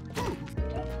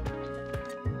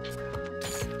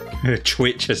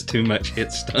 Twitch has too much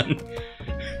hit stun.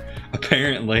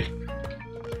 Apparently.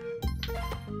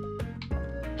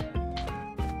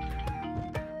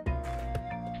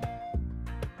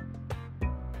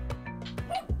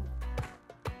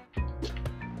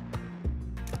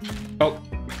 Oh.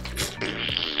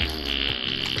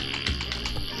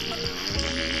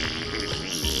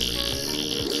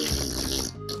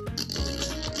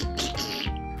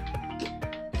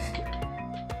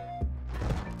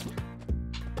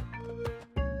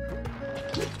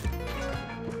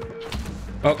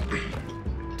 Oh.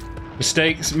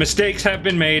 Mistakes have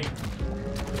been made.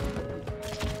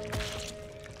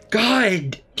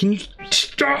 God, can you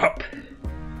stop?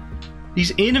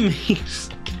 These enemies.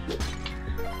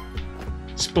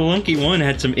 Spelunky 1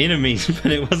 had some enemies,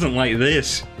 but it wasn't like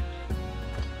this.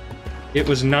 It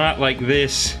was not like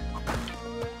this.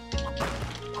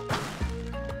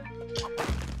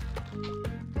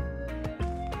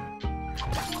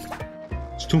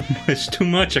 It's too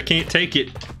much, I can't take it.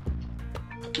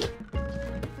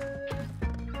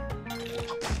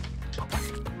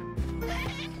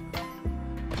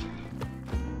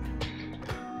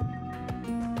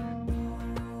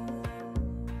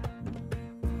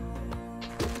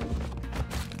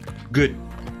 Good.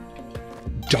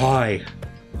 Die.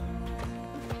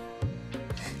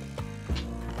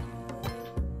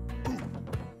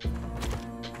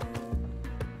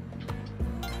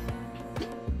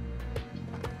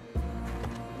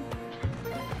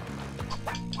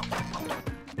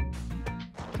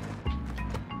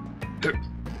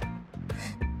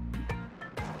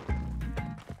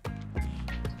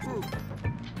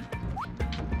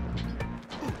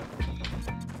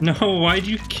 No, why'd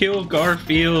you kill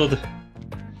Garfield?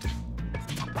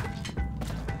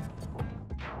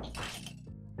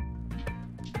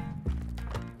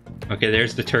 Okay,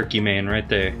 there's the turkey man right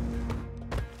there.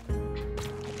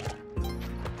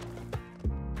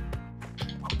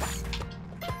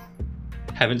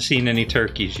 Haven't seen any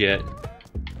turkeys yet.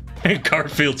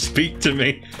 Garfield, speak to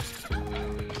me.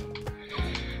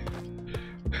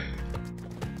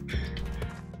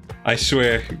 I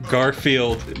swear,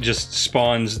 Garfield just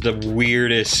spawns the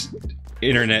weirdest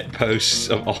internet posts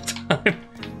of all time.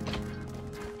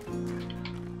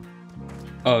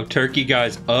 Oh, turkey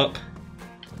guy's up.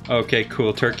 Okay,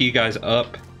 cool. Turkey guy's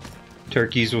up.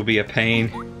 Turkeys will be a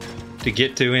pain to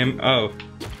get to him. Oh,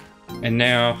 and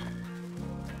now...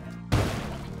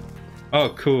 Oh,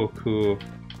 cool, cool.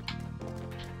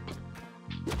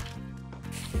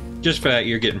 Just for that,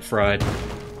 you're getting fried.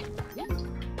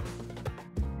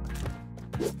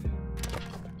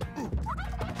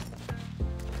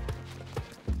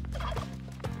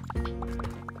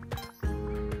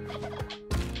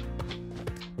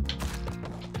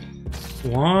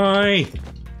 Why?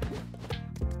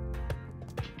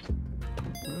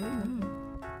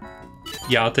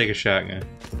 Yeah, I'll take a shotgun.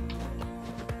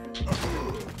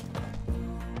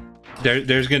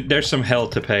 There's some hell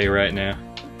to pay right now.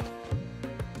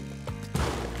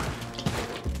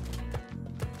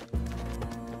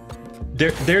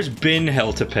 There's been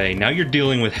hell to pay. Now you're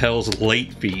dealing with hell's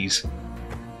late fees.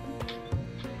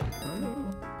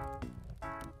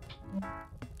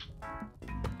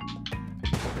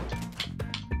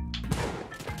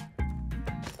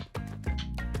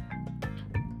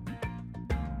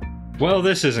 Well,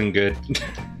 this isn't good.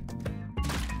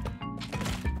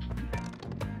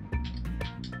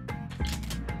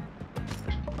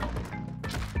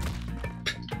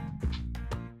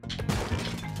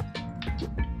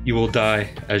 You will die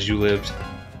as you lived.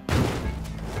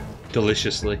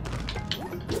 Deliciously.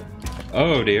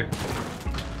 Oh dear.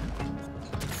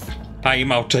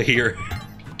 I'm out of here.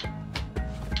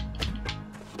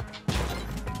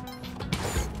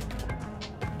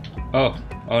 Oh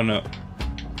no.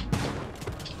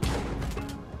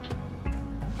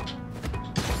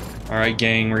 Alright,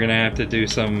 gang, we're gonna have to do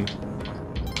some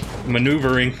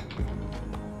maneuvering.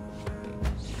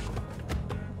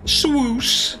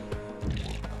 Swoosh!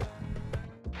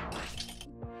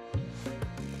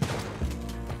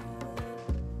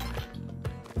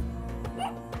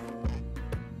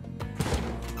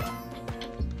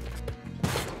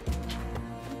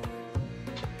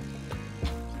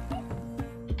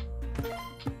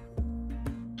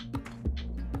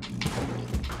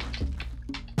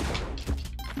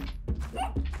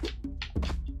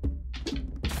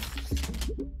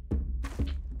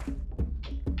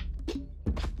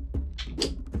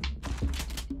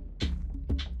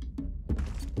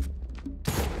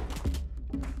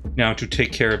 Now to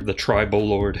take care of the tribal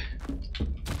lord.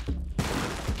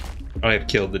 I have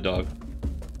killed the dog.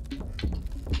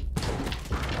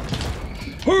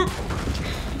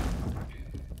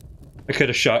 I could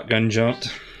have shotgun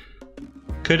jumped.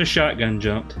 Could have shotgun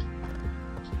jumped.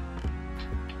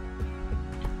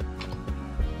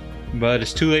 But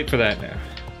it's too late for that now.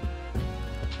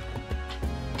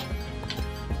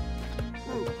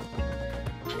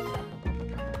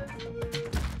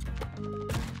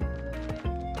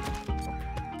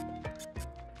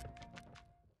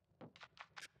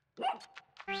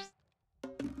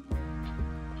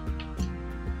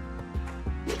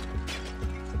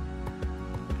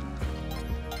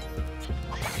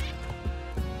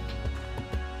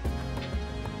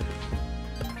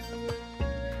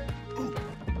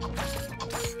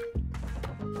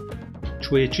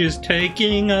 Twitch is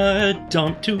taking a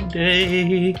dump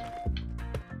today.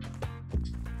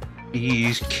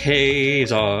 These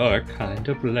Ks are kind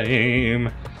of lame.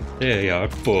 They are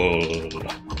full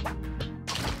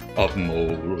of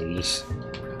moles.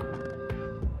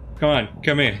 Come on,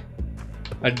 come here.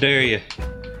 I dare you.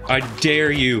 I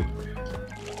dare you.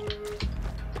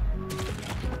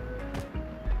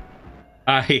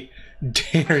 I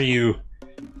dare you.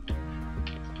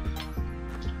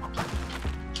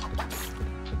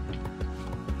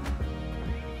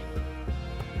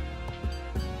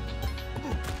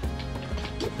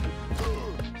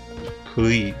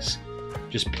 Please,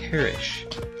 just perish.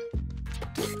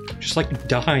 Just like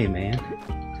die, man.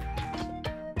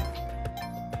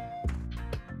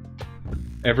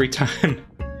 Every time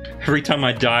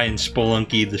I die in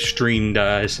Spelunky, the stream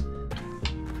dies.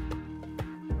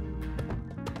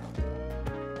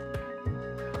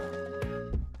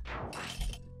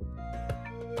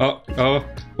 Oh,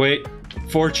 wait.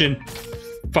 Fortune.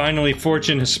 Finally,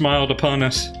 Fortune has smiled upon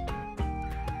us.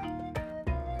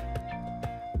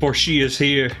 For she is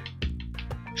here.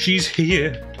 She's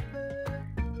here.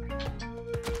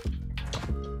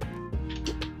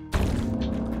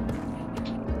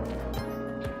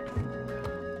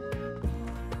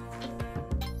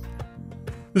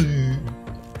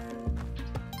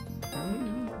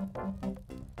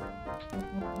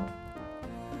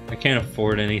 I can't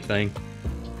afford anything.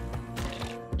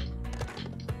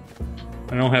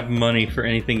 I don't have money for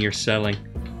anything you're selling.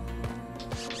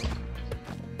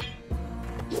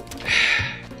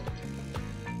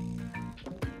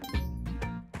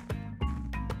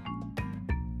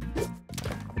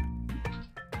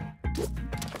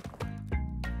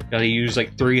 Gotta use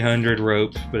like 300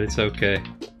 ropes, but it's okay.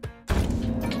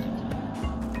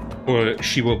 Or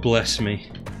she will bless me.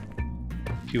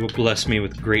 She will bless me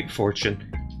with great fortune.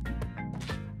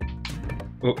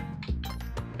 Oh,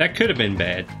 that could have been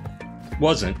bad.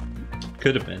 Wasn't.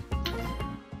 Could have been.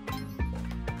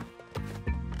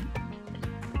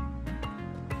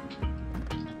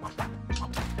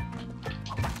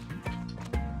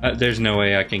 There's no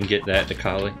way I can get that to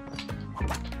Kali.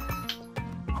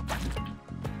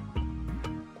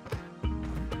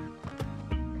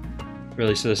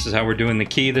 Really, so this is how we're doing the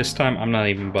key this time? I'm not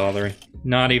even bothering.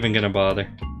 Not even gonna bother.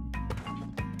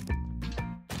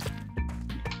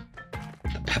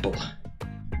 The pebble.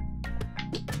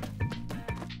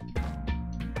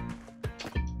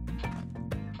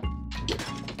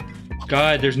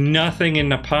 God, there's nothing in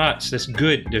the pots. That's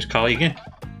good. There's Kali again.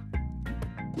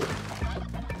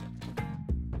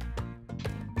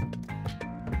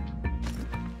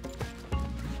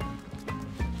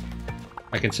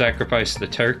 I can sacrifice the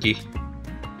turkey.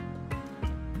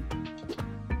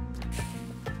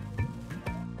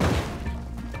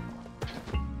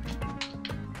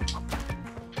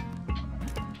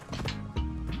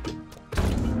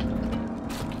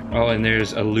 Oh, and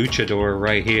there's a luchador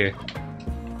right here.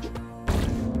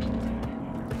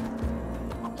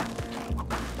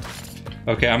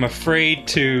 Okay, I'm afraid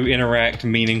to interact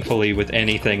meaningfully with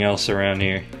anything else around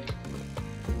here.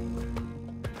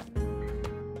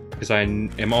 Because I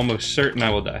am almost certain I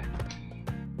will die.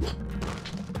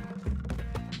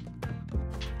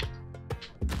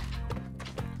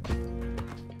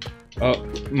 Oh,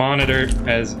 monitor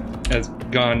has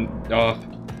gone off.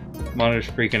 Monitor's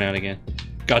freaking out again.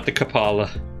 Got the Kapala.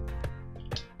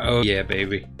 Oh yeah,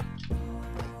 baby.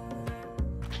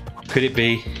 Could it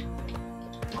be?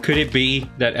 Could it be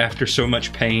that after so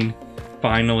much pain,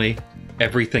 finally,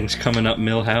 everything's coming up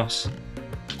Millhouse?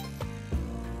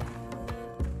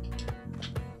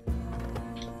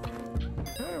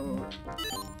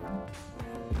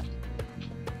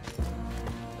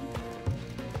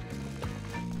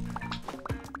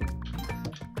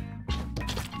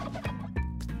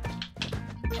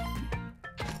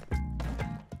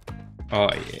 Oh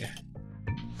yeah.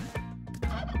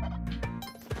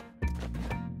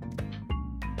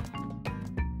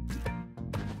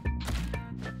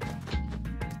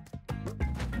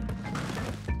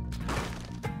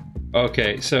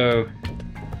 Okay, so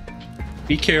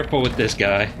be careful with this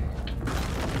guy.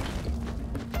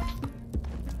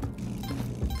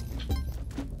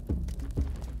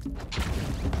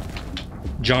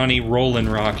 Johnny Rollin'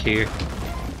 Rock here.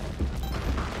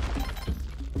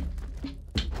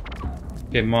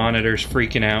 Okay, monitor's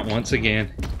freaking out once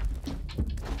again.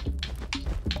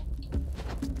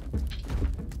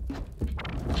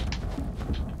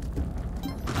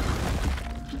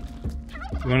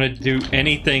 You want to do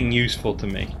anything useful to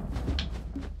me?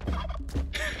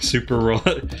 Super roll.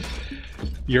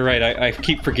 You're right, I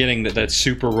keep forgetting that that's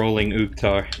super rolling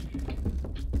Uktar.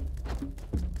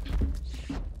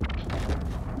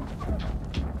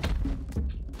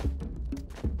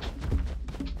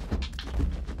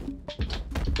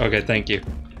 Okay, thank you.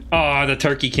 Ah, the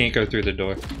turkey can't go through the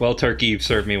door. Well, turkey, you've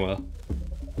served me well.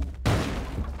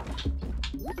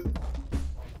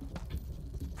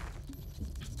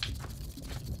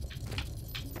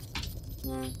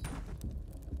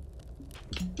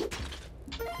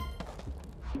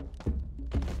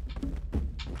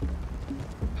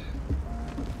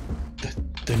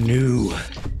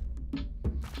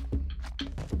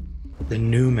 The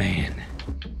new man.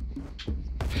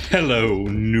 Hello,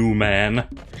 new man.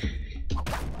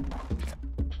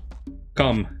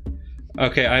 Come.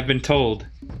 Okay, I've been told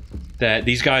that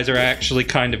these guys are actually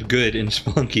kind of good in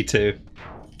Spelunky 2.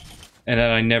 And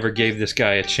that I never gave this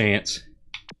guy a chance.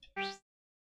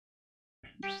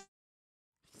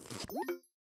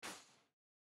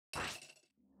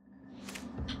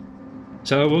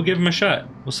 So we'll give him a shot.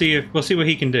 We'll see what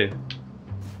he can do.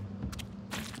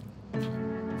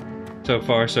 So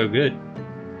far, so good.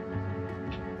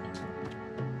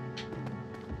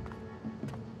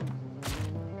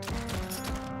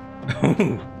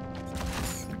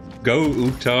 Go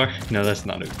Uktar. No, that's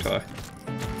not Uktar.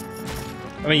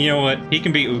 I mean, you know what? He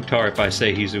can be Uktar if I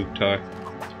say he's Uktar.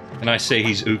 And I say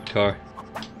he's Uktar.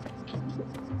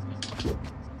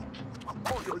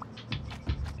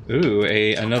 Ooh,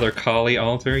 another Kali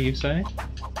altar, you say?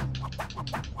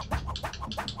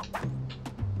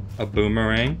 A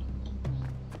boomerang.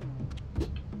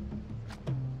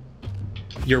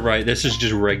 You're right, this is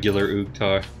just regular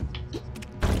Uktar.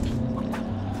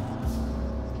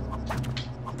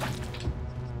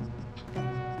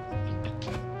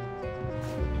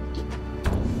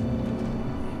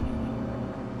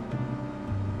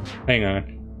 Hang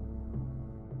on.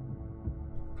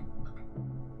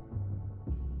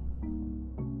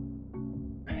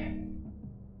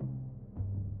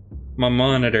 My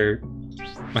monitor,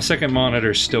 my second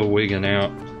monitor is still wigging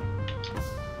out.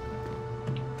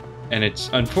 And it's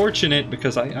unfortunate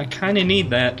because I kind of need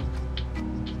that.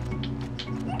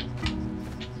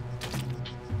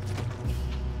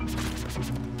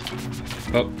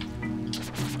 Oh.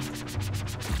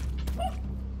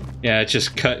 Yeah, it's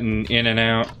just cutting in and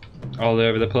out all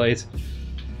over the place.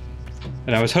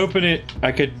 And I was hoping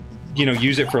I could, you know,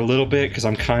 use it for a little bit because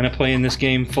I'm kind of playing this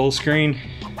game full screen.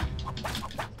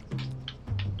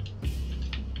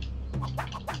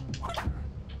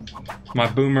 My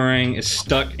boomerang is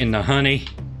stuck in the honey.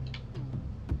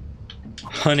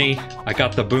 Honey, I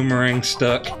got the boomerang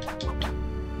stuck.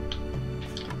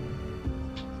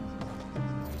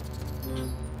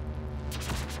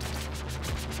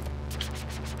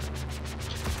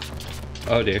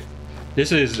 Oh dear.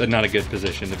 This is not a good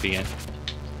position to be in.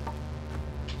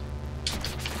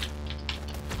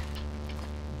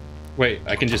 Wait,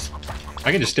 I can just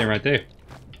stand right there.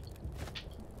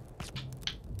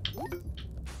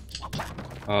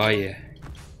 Oh yeah.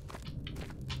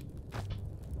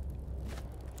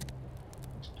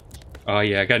 Oh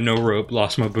yeah, I got no rope,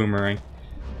 lost my boomerang.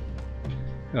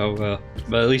 Oh well,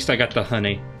 but at least I got the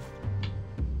honey.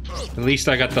 At least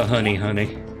I got the honey.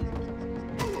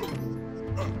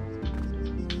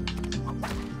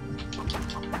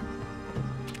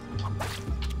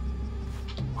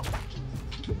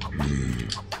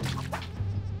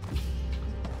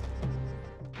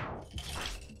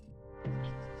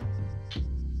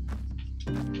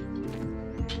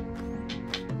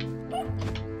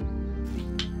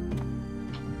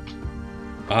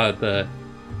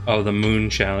 The moon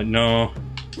challenge. No,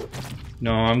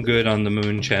 I'm good on the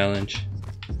moon challenge.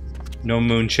 No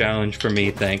moon challenge for me,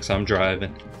 thanks. I'm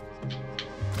driving.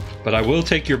 But I will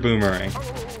take your boomerang.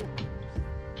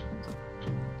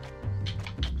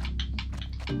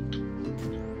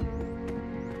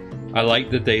 I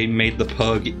like that they made the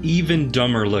pug even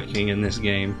dumber looking in this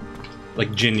game.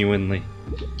 Like, genuinely.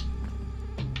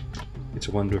 It's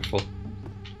wonderful.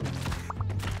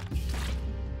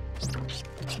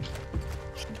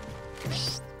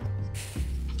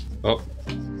 Oh.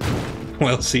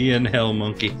 Well, see you in hell,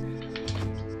 monkey.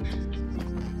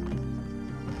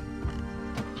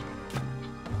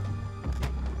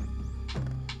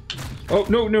 Oh,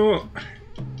 no.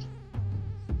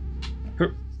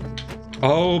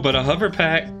 Oh, but a hover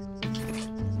pack.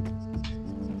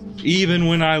 Even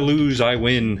when I lose, I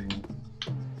win.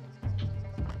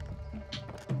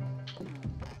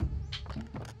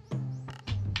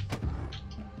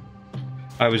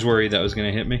 I was worried that was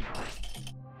gonna hit me.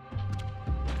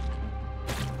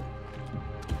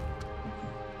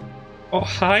 Oh,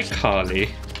 hi, Carly.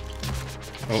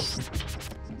 Oh.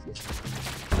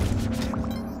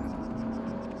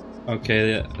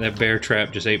 Okay, that bear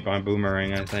trap just ate my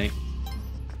boomerang, I think.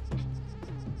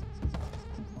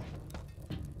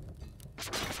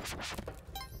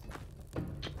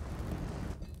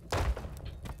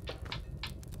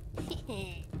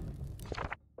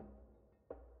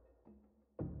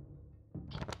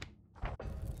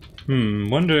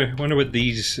 Wonder what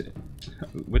these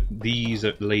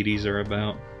ladies are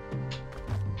about.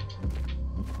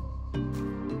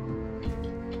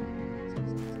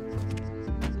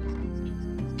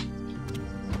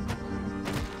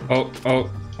 Oh,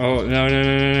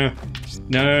 no.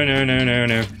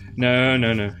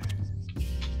 No.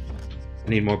 I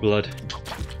need more blood.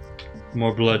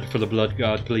 More blood for the blood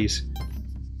god, please.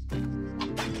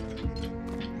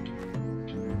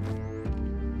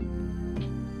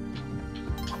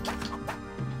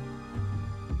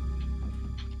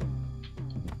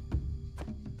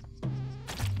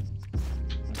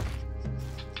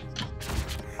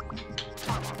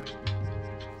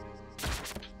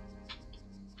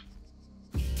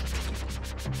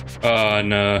 Oh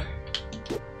no.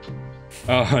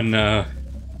 Oh no.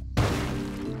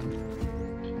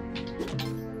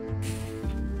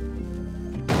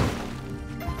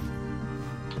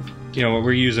 You know what,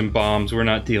 we're using bombs, we're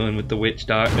not dealing with the witch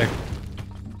doctor.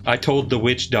 I told the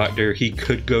witch doctor he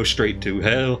could go straight to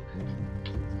hell.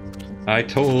 I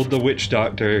told the witch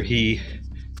doctor he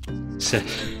said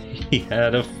he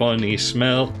had a funny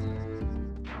smell.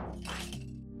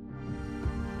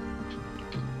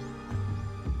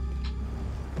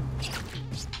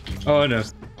 Oh no.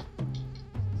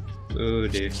 Oh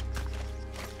dear.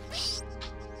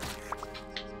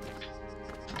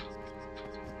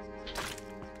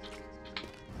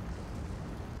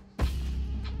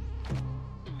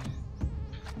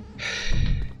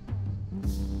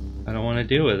 I don't want to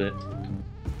deal with it.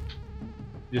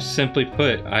 Just simply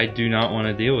put, I do not want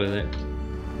to deal with it.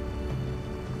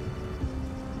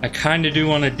 I kind of do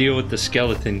want to deal with the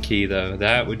skeleton key though.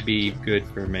 That would be good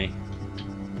for me.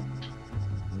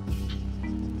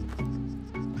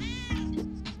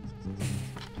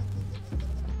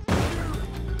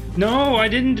 No, I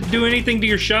didn't do anything to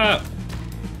your shop.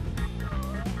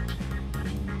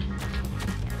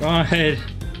 Go ahead.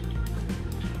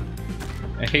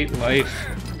 I hate life.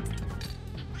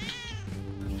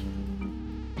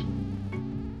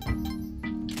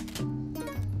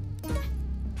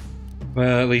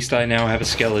 Well, at least I now have a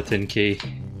skeleton key.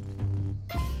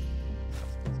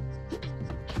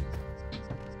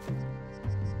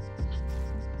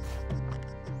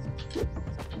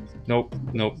 Nope,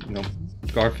 nope, nope.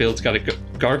 Garfield's gotta go.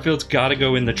 Garfield's gotta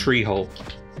go in the tree hole.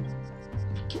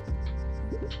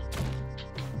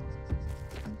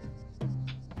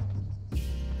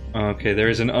 Okay, there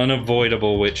is an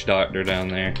unavoidable witch doctor down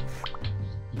there.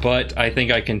 But I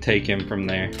think I can take him from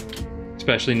there.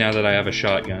 Especially now that I have a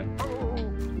shotgun.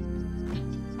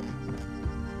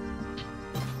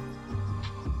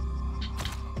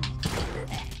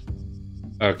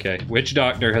 Okay, which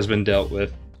doctor has been dealt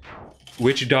with?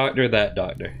 Which doctor, that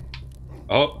doctor?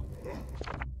 Oh.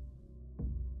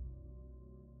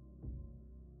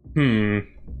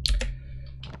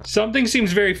 Something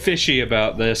seems very fishy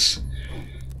about this.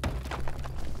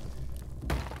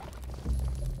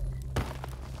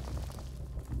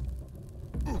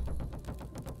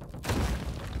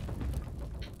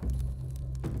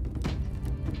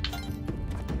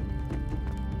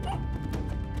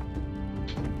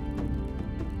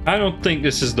 I don't think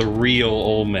this is the real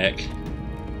Olmec.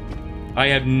 I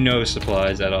have no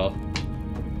supplies at all.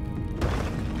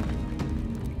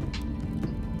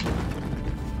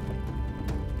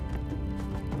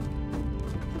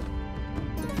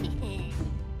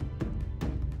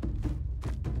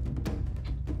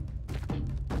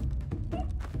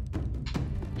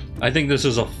 I think this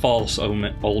is a false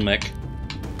Olmec.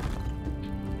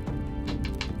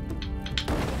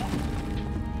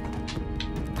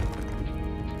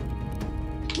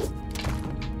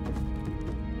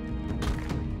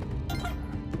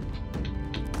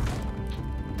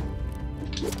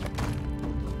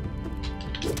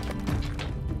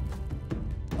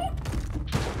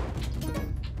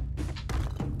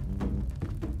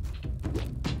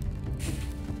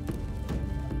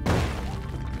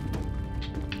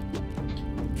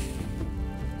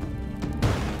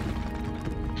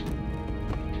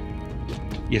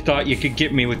 You thought you could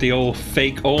get me with the old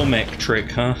fake Olmec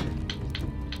trick, huh?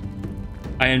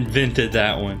 I invented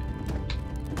that one.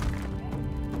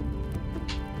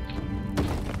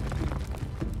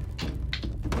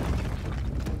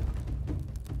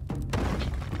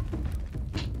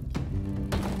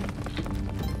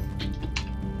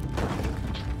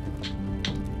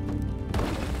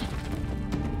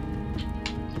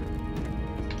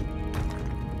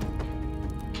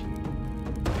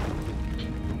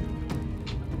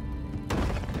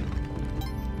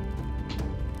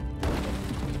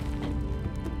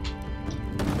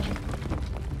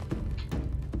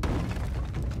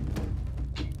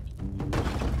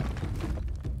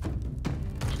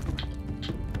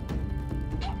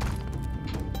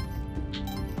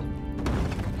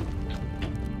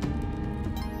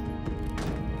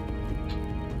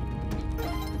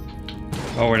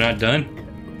 Oh, we're not done?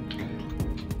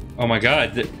 Oh my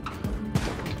god.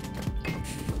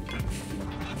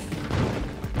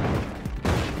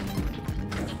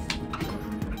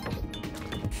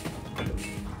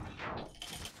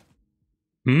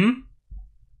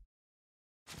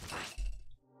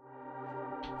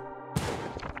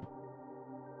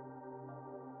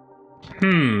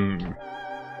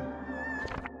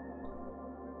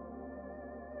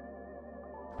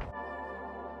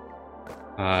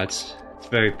 It's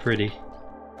very pretty.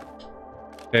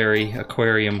 Very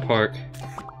Aquarium Park.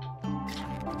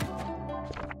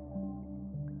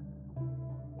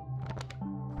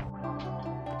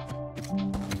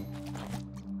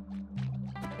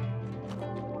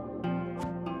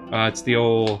 It's the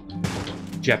old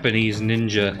Japanese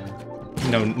ninja.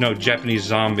 No, Japanese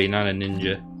zombie, not a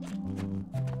ninja.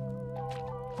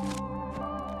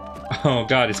 Oh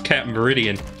god, it's Captain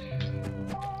Viridian.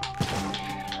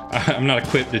 I'm not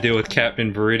equipped to deal with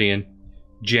Captain Viridian.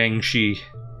 Jiangshi.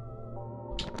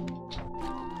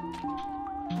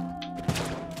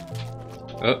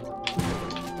 Oh.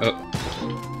 Oh.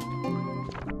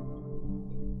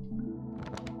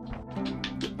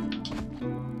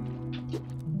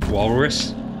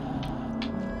 Walrus.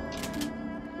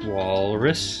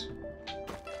 Walrus.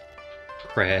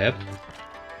 Crab.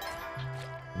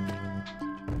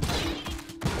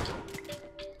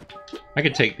 I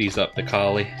could take these up to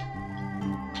Collie.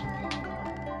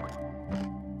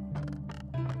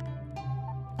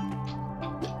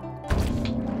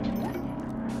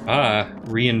 Ah,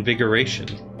 reinvigoration.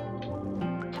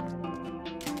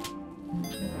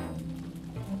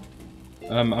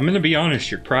 I'm gonna be honest,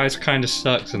 your prize kinda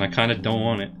sucks and I kinda don't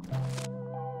want it.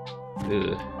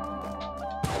 Ugh.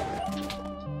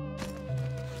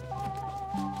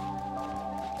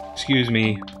 Excuse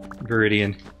me,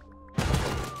 Viridian.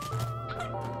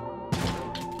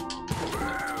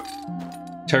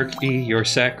 Turkey, your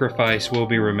sacrifice will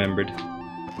be remembered.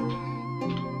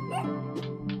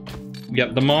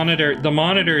 Yep, the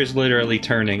monitor is literally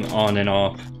turning on and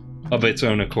off of its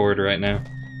own accord right now.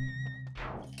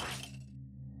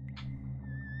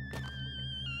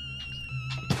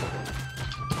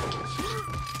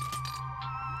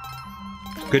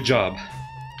 Good job.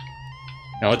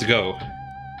 Now let's go.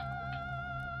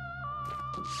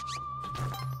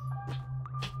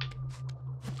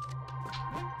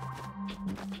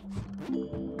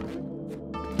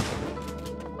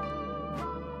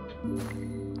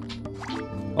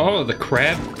 Oh, the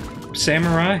crab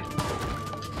samurai.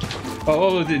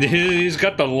 Oh, he's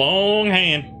got the long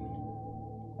hand.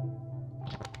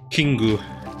 Kingu.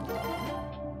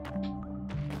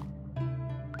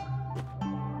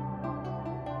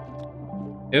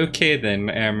 Okay then,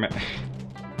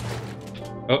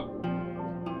 oh.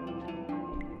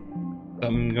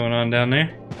 Something going on down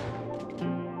there?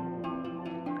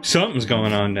 Something's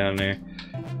going on down there.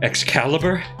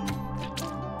 Excalibur?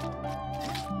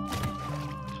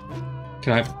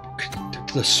 Can I...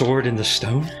 the sword in the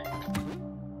stone?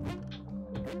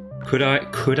 Could I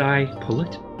pull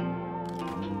it?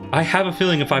 I have a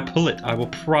feeling if I pull it, I will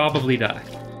probably die.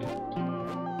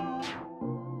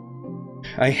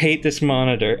 I hate this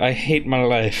monitor. I hate my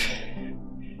life.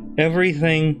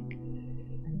 Everything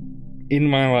in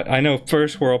my life. I know,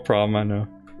 first world problem, I know.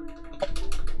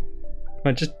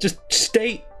 But just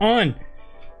stay on.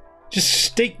 Just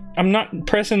stay. I'm not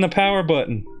pressing the power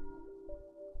button.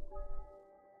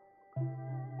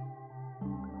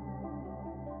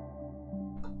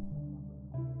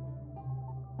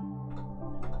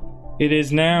 It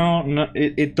is now.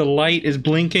 The light is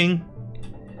blinking.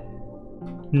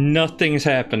 Nothing's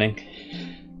happening.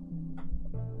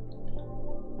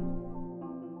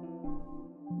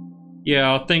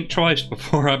 Yeah, I'll think twice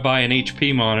before I buy an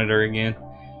HP monitor again.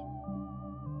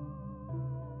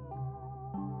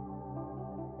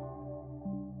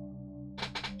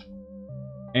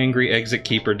 Angry exit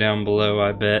keeper down below,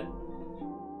 I bet.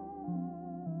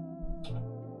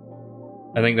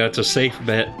 I think that's a safe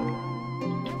bet.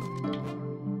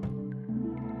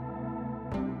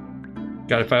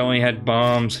 God, if I only had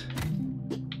bombs.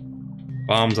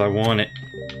 Bombs, I want it.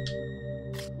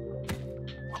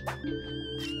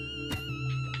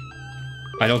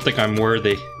 I don't think I'm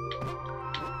worthy.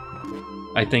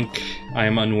 I think I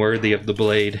am unworthy of the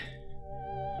blade.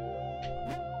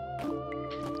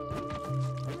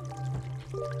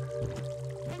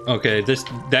 Okay,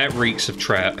 that reeks of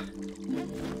trap.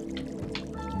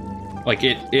 Like,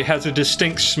 it has a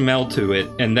distinct smell to it,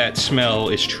 and that smell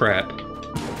is trap.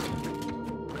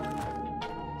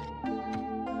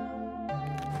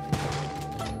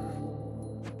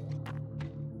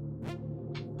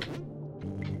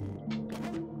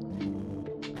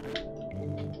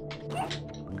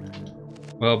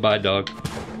 Well, bye, dog.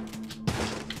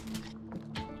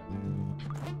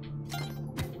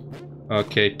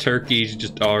 Okay, turkey's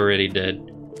just already dead.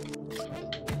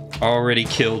 Already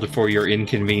killed for your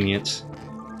inconvenience.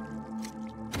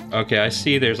 Okay, I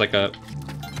see there's like a...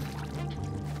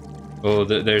 Oh,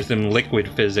 there's them liquid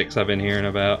physics I've been hearing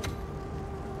about.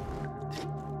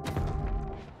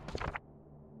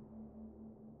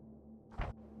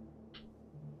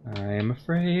 I am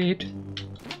afraid.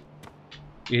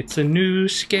 It's a new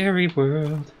scary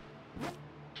world.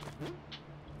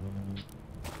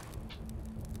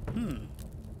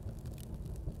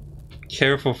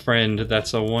 Careful, friend.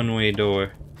 That's a one-way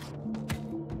door.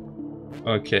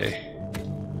 Okay.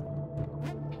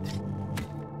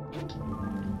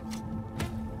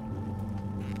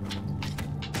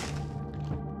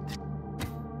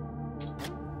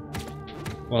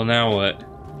 Well, now what?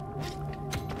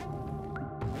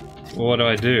 What do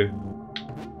I do?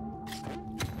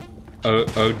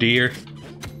 Oh dear.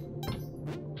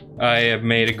 I have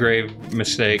made a grave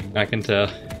mistake, I can tell.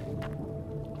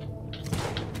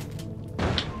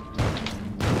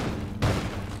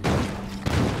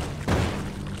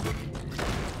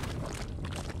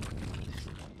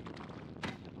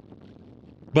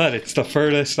 But it's the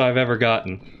furthest I've ever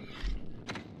gotten.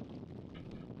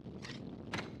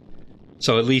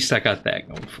 So at least I got that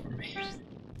going for me.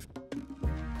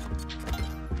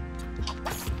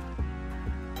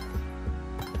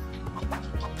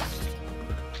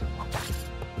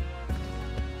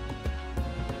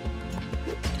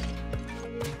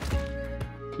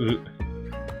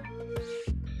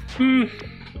 Ooh.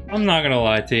 I'm not gonna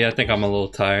lie to you, I think I'm a little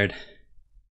tired.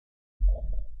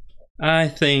 I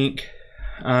think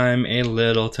I'm a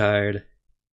little tired.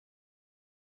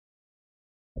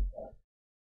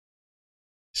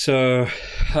 So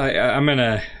I'm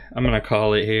gonna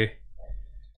call it here.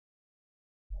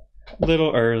 A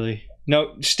little early.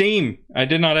 No, Steam! I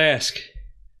did not ask.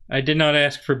 I did not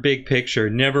ask for big picture.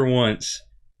 Never once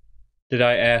did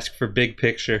I ask for big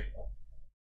picture.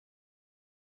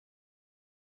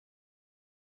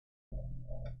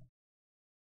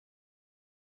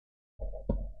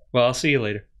 Well, I'll see you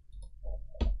later.